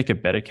can we make a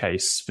better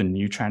case for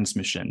new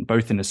transmission,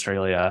 both in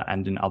Australia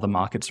and in other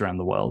markets around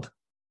the world?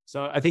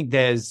 So I think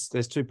there's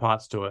 2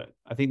 parts to it.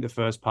 I think the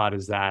first part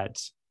is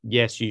that,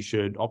 yes, you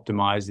should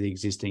optimize the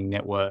existing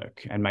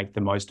network and make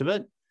the most of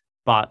it.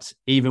 But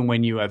even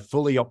when you have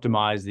fully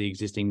optimized the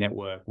existing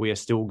network, we are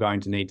still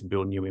going to need to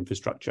build new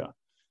infrastructure.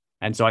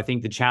 And so I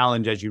think the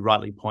challenge, as you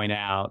rightly point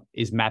out,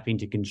 is mapping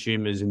to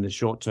consumers in the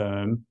short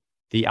term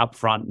the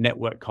upfront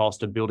network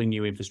cost of building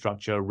new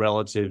infrastructure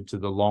relative to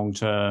the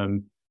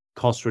long-term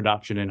cost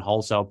reduction in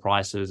wholesale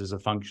prices as a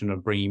function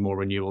of bringing more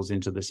renewables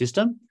into the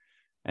system.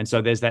 And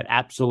so there's that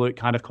absolute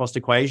kind of cost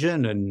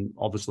equation, and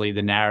obviously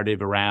the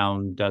narrative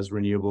around does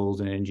renewables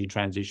and energy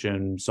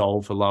transition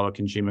solve for lower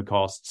consumer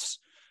costs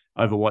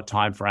over what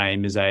time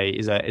frame is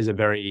a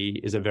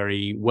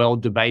very well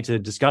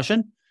debated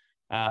discussion.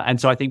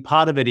 And so I think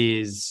part of it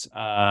is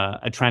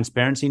a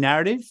transparency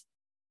narrative,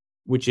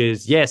 which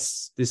is,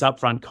 yes, this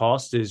upfront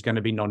cost is going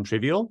to be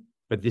non-trivial,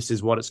 but this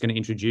is what it's going to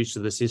introduce to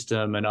the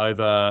system. And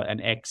over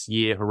an X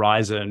year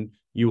horizon,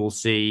 you will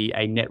see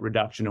a net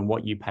reduction in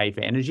what you pay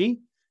for energy.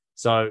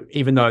 So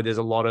even though there's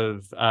a lot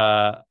of,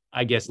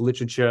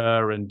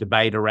 literature and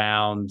debate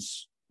around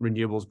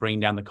renewables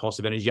bringing down the cost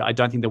of energy, I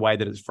don't think the way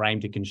that it's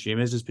framed to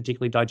consumers is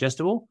particularly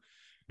digestible.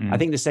 I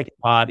think the second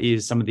part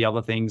is some of the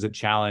other things that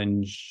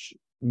challenge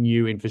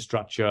new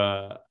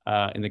infrastructure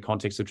in the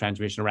context of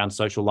transmission around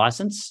social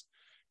license,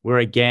 where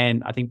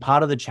again, I think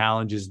part of the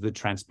challenge is the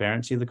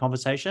transparency of the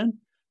conversation.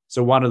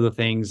 So one of the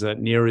things that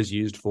Neara is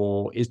used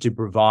for is to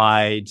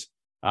provide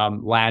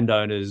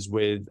landowners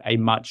with a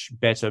much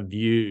better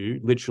view,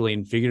 literally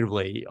and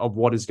figuratively, of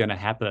what is going to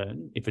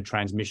happen if a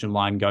transmission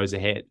line goes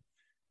ahead.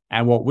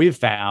 And what we've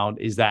found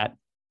is that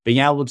being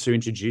able to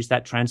introduce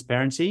that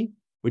transparency,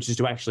 which is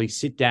to actually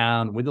sit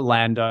down with the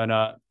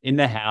landowner in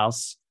their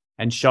house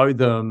and show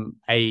them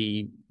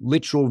a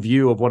literal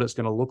view of what it's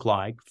going to look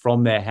like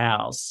from their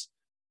house,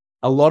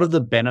 a lot of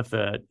the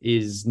benefit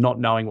is not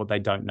knowing what they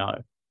don't know.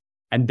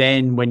 And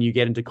then when you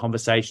get into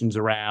conversations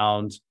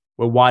around,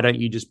 well, why don't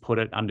you just put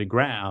it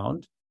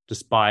underground,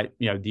 despite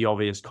the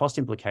obvious cost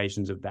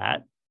implications of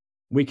that,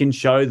 we can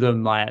show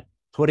them that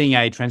putting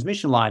a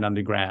transmission line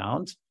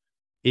underground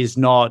is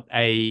not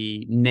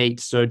a neat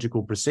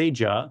surgical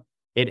procedure.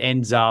 It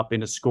ends up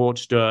in a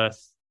scorched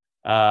earth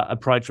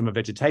approach from a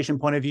vegetation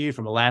point of view,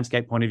 from a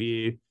landscape point of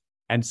view.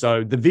 And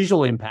so the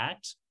visual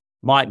impact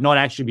might not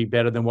actually be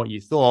better than what you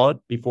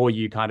thought before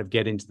you kind of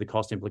get into the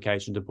cost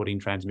implications of putting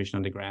transmission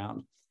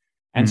underground.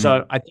 And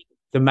so I think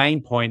the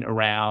main point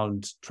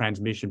around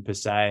transmission per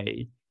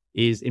se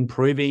is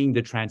improving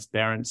the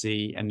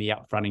transparency and the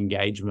upfront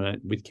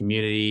engagement with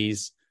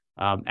communities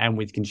and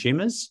with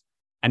consumers,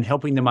 and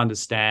helping them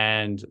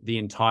understand the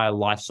entire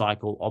life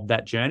cycle of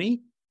that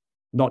journey,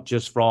 not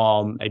just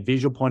from a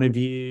visual point of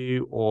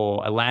view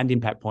or a land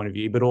impact point of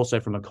view, but also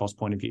from a cost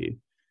point of view.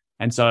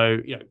 And so,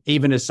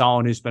 even as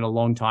someone who's spent a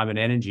long time in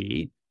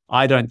energy,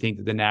 I don't think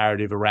that the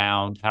narrative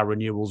around how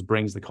renewables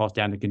brings the cost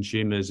down to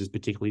consumers is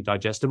particularly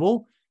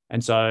digestible.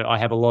 And so I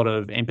have a lot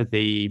of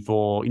empathy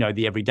for,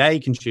 the everyday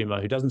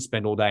consumer who doesn't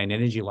spend all day in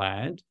energy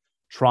land,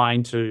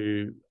 trying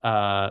to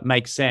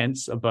make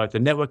sense of both the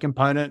network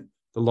component,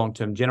 the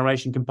long-term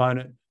generation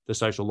component, the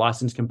social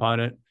license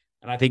component.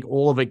 And I think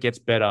all of it gets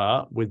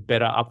better with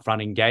better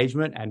upfront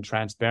engagement and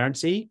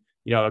transparency,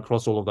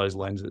 across all of those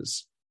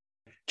lenses.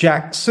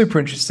 Jack, super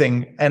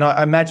interesting. And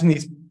I imagine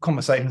these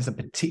conversations are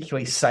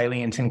particularly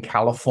salient in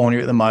California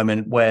at the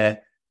moment,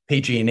 where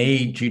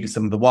PG&E, due to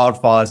some of the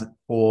wildfires it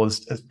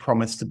caused, has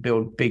promised to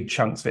build big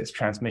chunks of its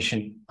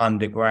transmission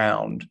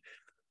underground.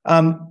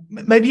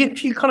 Maybe a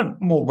few kind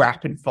of more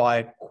rapid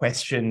fire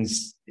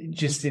questions,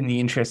 just in the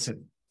interest of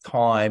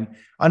time.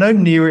 I know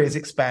Neara is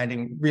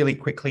expanding really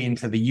quickly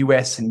into the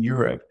US and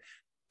Europe.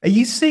 Are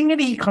you seeing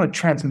any kind of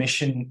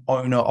transmission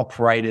owner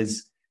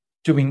operators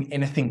doing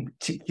anything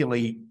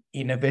particularly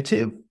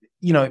innovative?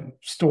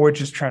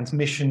 Storage as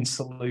transmission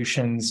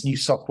solutions, new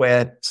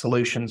software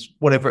solutions,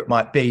 whatever it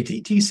might be.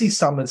 Do you see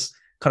some as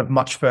kind of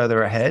much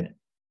further ahead?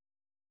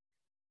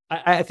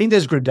 I think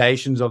there's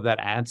gradations of that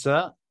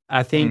answer.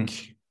 I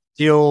think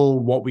still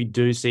what we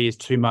do see is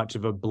too much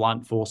of a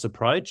blunt force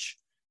approach,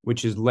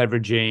 which is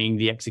leveraging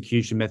the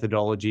execution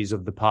methodologies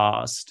of the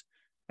past.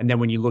 And then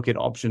when you look at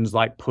options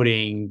like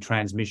putting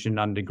transmission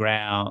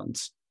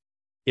underground,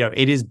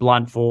 it is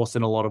blunt force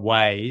in a lot of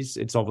ways.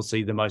 It's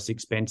obviously the most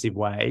expensive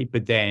way,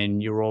 but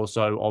then you're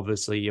also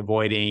obviously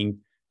avoiding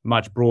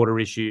much broader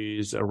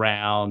issues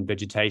around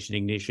vegetation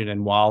ignition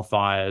and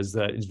wildfires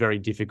that is very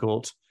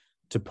difficult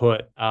to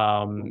put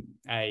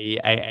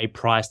a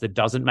price that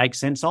doesn't make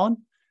sense on.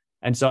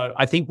 And so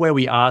I think where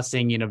we are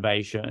seeing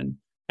innovation,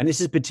 and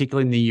this is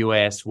particularly in the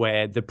US,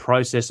 where the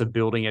process of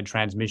building a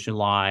transmission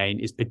line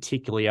is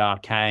particularly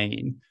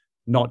arcane,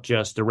 not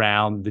just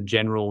around the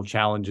general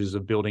challenges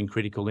of building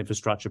critical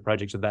infrastructure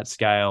projects of that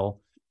scale,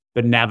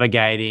 but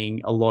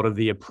navigating a lot of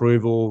the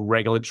approval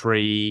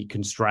regulatory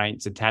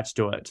constraints attached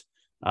to it.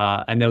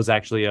 And there was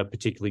actually a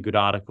particularly good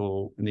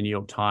article in the New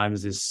York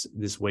Times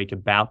this week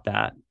about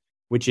that,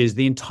 which is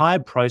the entire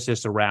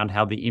process around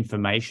how the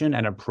information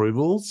and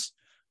approvals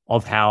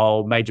of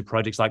how major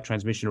projects like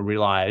transmission are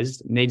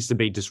realized needs to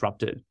be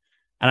disrupted.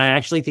 And I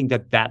actually think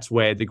that that's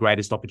where the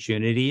greatest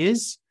opportunity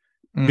is.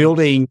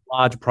 Building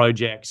large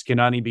projects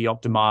can only be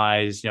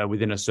optimized,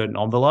 within a certain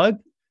envelope.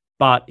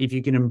 But if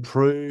you can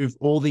improve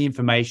all the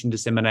information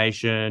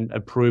dissemination,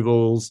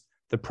 approvals,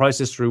 the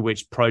process through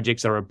which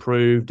projects are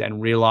approved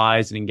and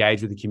realized and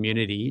engaged with the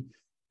community,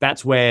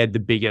 that's where the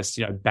biggest,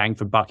 bang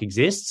for buck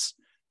exists.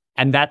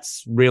 And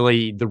that's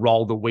really the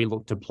role that we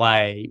look to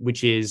play,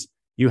 which is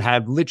you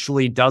have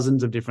literally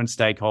dozens of different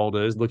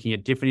stakeholders looking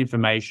at different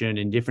information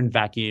in different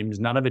vacuums.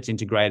 None of it's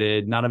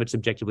integrated. None of it's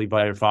objectively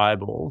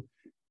verifiable.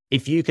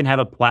 If you can have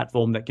a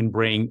platform that can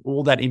bring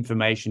all that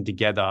information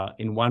together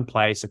in one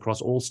place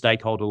across all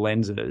stakeholder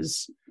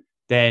lenses,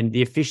 then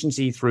the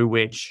efficiency through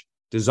which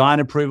design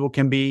approval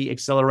can be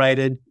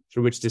accelerated,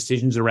 through which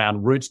decisions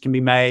around routes can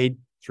be made,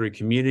 through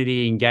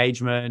community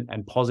engagement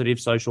and positive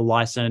social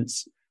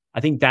license, I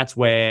think that's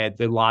where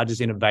the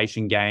largest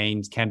innovation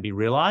gains can be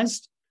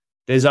realized.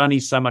 There's only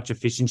so much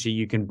efficiency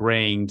you can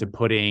bring to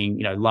putting,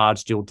 large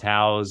steel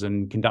towers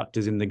and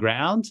conductors in the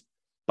ground.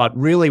 But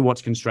really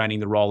what's constraining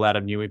the rollout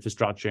of new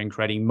infrastructure and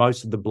creating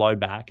most of the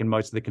blowback and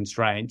most of the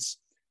constraints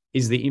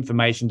is the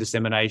information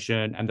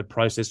dissemination and the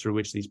process through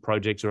which these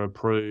projects are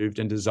approved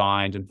and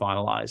designed and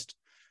finalized.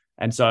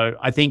 And so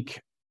I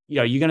think,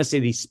 you're going to see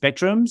these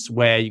spectrums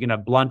where you're going to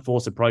have blunt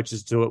force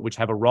approaches to it, which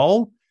have a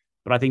role.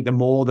 But I think the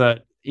more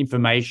that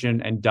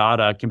information and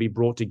data can be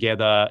brought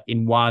together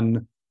in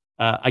one,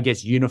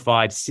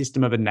 unified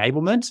system of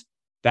enablement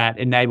that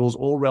enables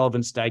all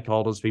relevant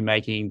stakeholders to be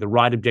making the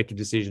right objective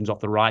decisions off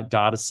the right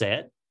data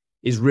set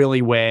is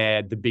really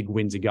where the big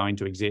wins are going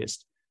to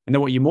exist. And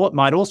then what you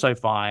might also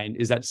find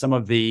is that some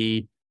of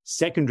the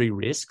secondary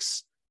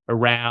risks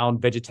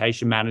around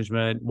vegetation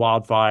management,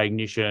 wildfire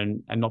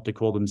ignition, and not to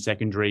call them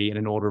secondary in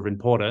an order of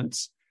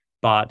importance,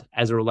 but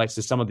as it relates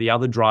to some of the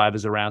other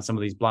drivers around some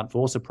of these blunt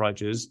force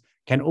approaches,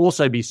 can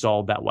also be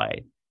solved that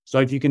way. So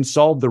if you can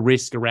solve the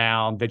risk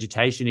around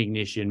vegetation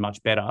ignition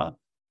much better,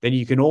 then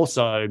you can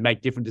also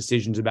make different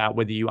decisions about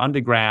whether you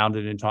underground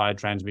an entire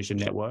transmission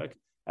network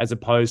as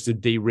opposed to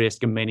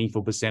de-risk a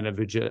meaningful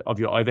percentage of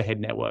your overhead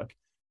network.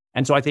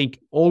 And so I think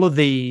all of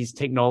these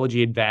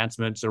technology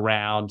advancements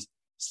around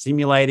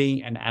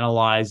simulating and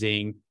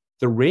analyzing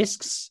the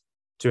risks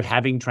to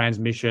having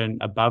transmission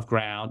above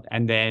ground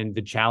and then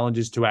the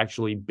challenges to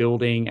actually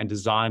building and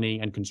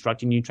designing and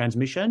constructing new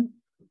transmission,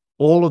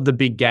 all of the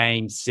big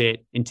gains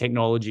sit in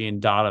technology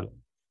and data.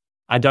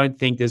 I don't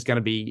think there's going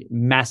to be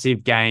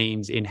massive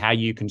gains in how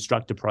you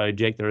construct a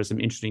project. There are some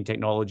interesting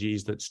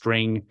technologies that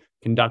string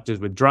conductors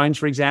with drones,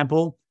 for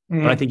example.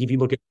 But I think if you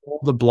look at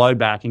all the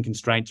blowback and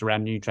constraints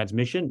around new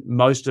transmission,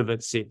 most of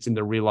it sits in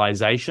the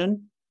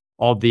realization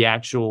of the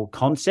actual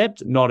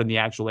concept, not in the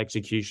actual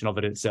execution of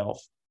it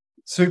itself.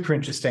 Super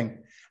interesting.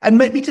 And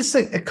maybe just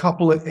a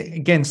couple of,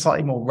 again,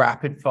 slightly more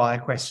rapid fire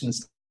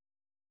questions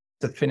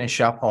to finish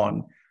up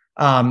on.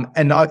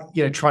 And I,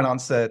 try and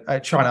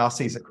ask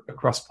these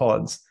across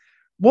pods.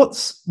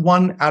 What's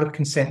one out of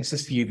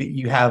consensus view that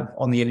you have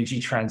on the energy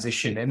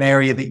transition, an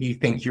area that you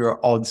think you're at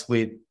odds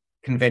with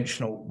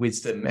conventional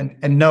wisdom?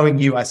 And knowing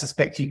you, I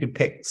suspect you could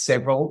pick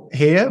several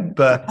here,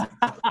 but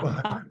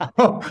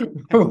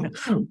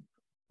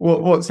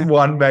what's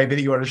one maybe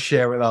that you want to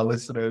share with our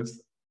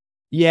listeners?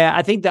 Yeah,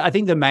 I think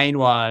the main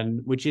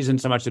one, which isn't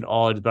so much at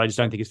odds, but I just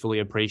don't think it's fully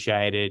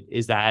appreciated,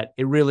 is that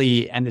it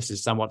really, and this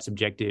is somewhat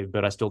subjective,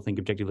 but I still think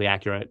objectively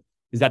accurate,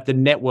 is that the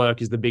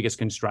network is the biggest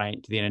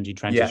constraint to the energy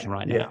transition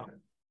right now.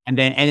 And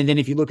then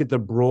if you look at the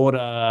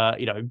broader,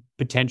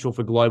 potential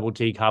for global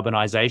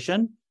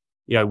decarbonization,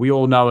 we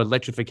all know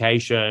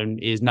electrification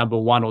is number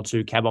one or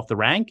two cab off the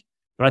rank.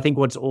 But I think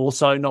what's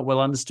also not well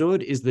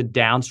understood is the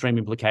downstream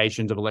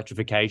implications of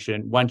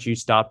electrification once you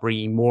start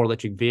bringing more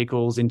electric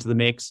vehicles into the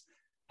mix.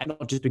 And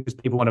not just because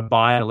people want to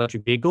buy an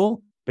electric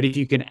vehicle, but if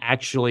you can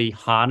actually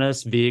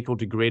harness vehicle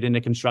to grid in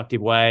a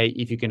constructive way,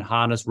 if you can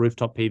harness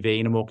rooftop PV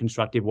in a more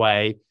constructive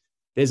way,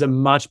 there's a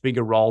much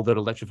bigger role that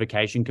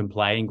electrification can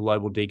play in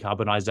global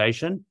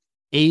decarbonization,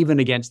 even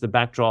against the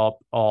backdrop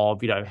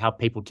of, how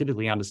people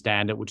typically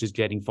understand it, which is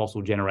getting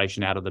fossil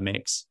generation out of the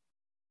mix.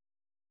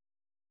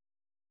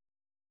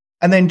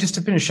 And then just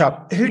to finish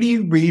up, who do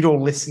you read or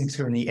listen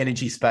to in the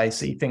energy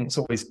space that you think is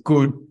always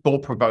good,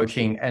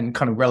 thought-provoking, and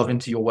kind of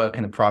relevant to your work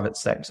in the private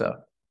sector?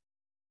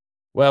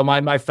 Well,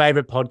 my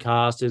favorite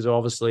podcast is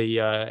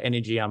obviously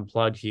Energy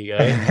Unplugged, Hugo.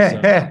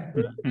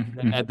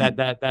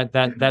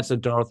 That's a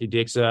Dorothy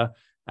Dixer.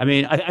 I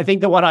mean, I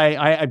think the one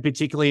I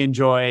particularly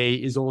enjoy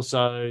is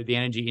also the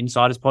Energy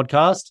Insiders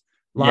podcast,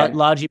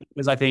 largely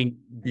because I think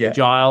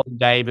Giles and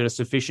David are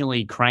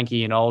sufficiently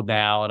cranky and old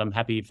now, and I'm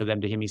happy for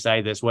them to hear me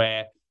say this,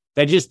 where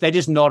they're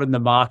just not in the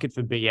market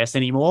for BS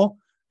anymore.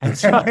 And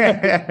so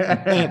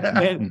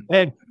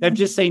they've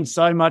just seen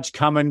so much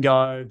come and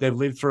go. They've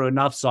lived through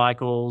enough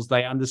cycles.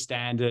 They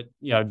understand it,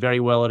 very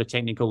well at a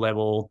technical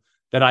level,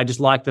 that I just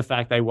like the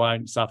fact they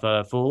won't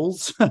suffer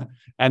fools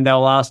and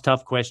they'll ask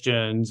tough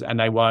questions and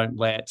they won't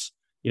let,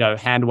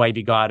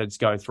 hand-wavy guidance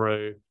go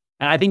through.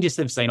 And I think just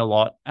they've seen a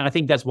lot. And I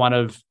think that's one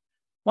of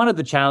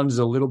the challenges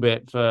a little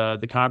bit for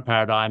the current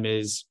paradigm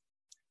is,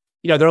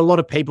 there are a lot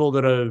of people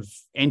that have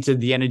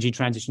entered the energy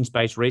transition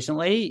space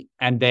recently,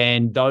 and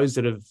then those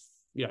that have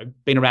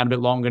been around a bit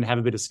longer and have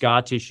a bit of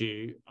scar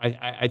tissue,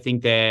 I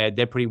think they're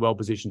pretty well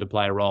positioned to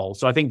play a role.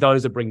 So I think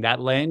those that bring that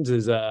lens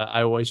is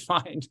I always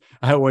find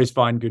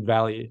good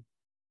value.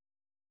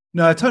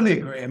 No, I totally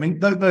agree. I mean,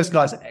 those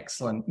guys are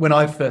excellent. When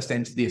I first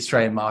entered the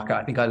Australian market,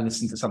 I think I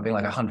listened to something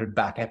like 100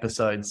 back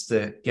episodes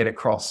to get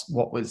across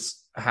what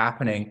was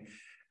happening.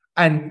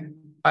 And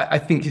I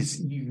think,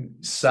 as you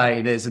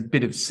say, there's a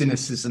bit of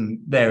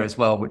cynicism there as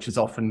well, which is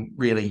often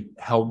really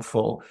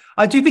helpful.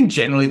 I do think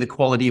generally the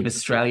quality of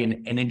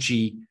Australian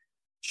energy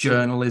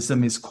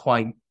journalism is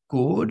quite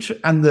good,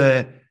 and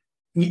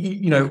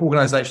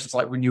organizations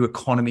like Renew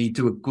Economy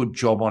do a good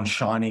job on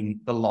shining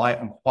the light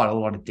on quite a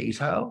lot of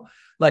detail.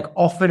 Like,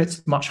 often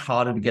it's much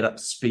harder to get up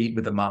to speed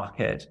with the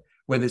market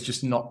where there's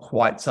just not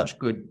quite such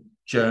good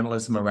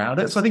journalism around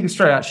it. So I think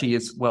Australia actually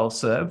is well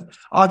served,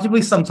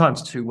 arguably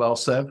sometimes too well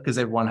served, because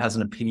everyone has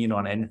an opinion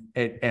on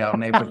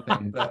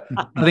everything. But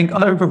I think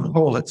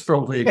overall it's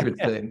probably a good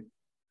thing.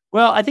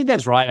 Well, I think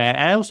that's right, man.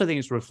 And I also think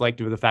it's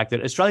reflective of the fact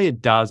that Australia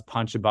does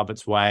punch above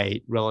its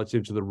weight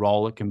relative to the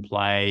role it can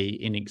play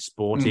in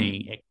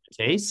exporting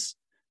expertise.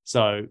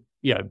 So,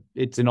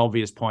 it's an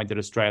obvious point that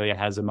Australia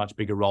has a much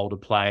bigger role to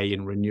play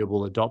in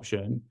renewable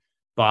adoption.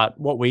 But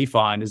what we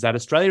find is that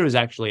Australia is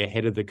actually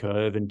ahead of the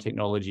curve in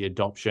technology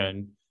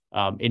adoption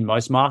in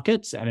most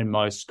markets and in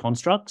most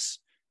constructs.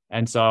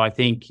 And so I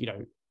think,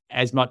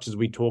 as much as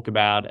we talk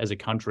about as a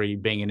country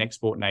being an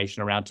export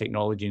nation around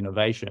technology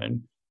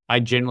innovation, I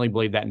generally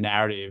believe that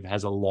narrative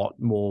has a lot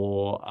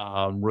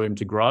more room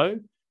to grow.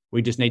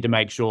 We just need to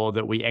make sure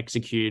that we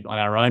execute on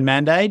our own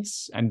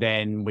mandates, and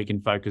then we can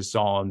focus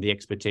on the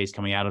expertise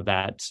coming out of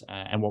that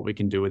and what we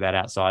can do with that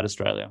outside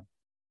Australia.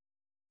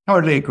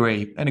 Totally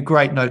agree. And a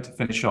great note to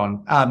finish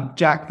on.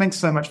 Jack, thanks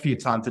so much for your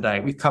time today.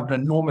 We've covered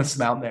an enormous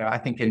amount there, I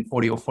think, in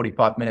 40 or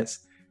 45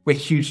 minutes. We're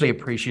hugely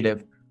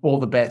appreciative. All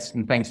the best,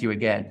 and thank you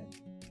again.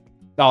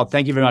 Oh,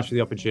 thank you very much for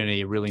the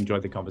opportunity. I really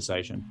enjoyed the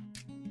conversation.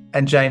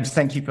 And James,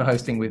 thank you for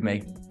hosting with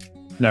me.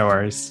 No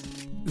worries.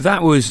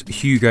 That was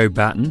Hugo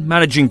Batten,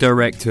 Managing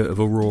Director of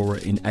Aurora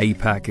in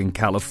APAC in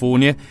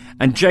California,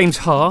 and James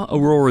Ha,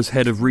 Aurora's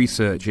Head of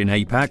Research in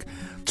APAC,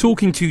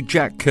 talking to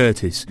Jack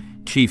Curtis,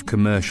 Chief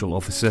Commercial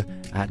Officer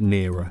at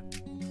Neara.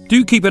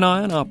 Do keep an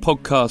eye on our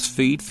podcast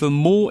feed for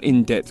more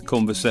in-depth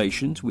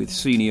conversations with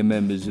senior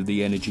members of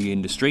the energy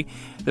industry.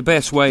 The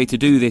best way to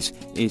do this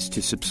is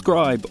to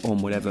subscribe on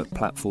whatever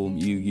platform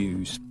you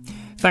use.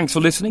 Thanks for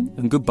listening,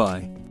 and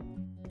goodbye.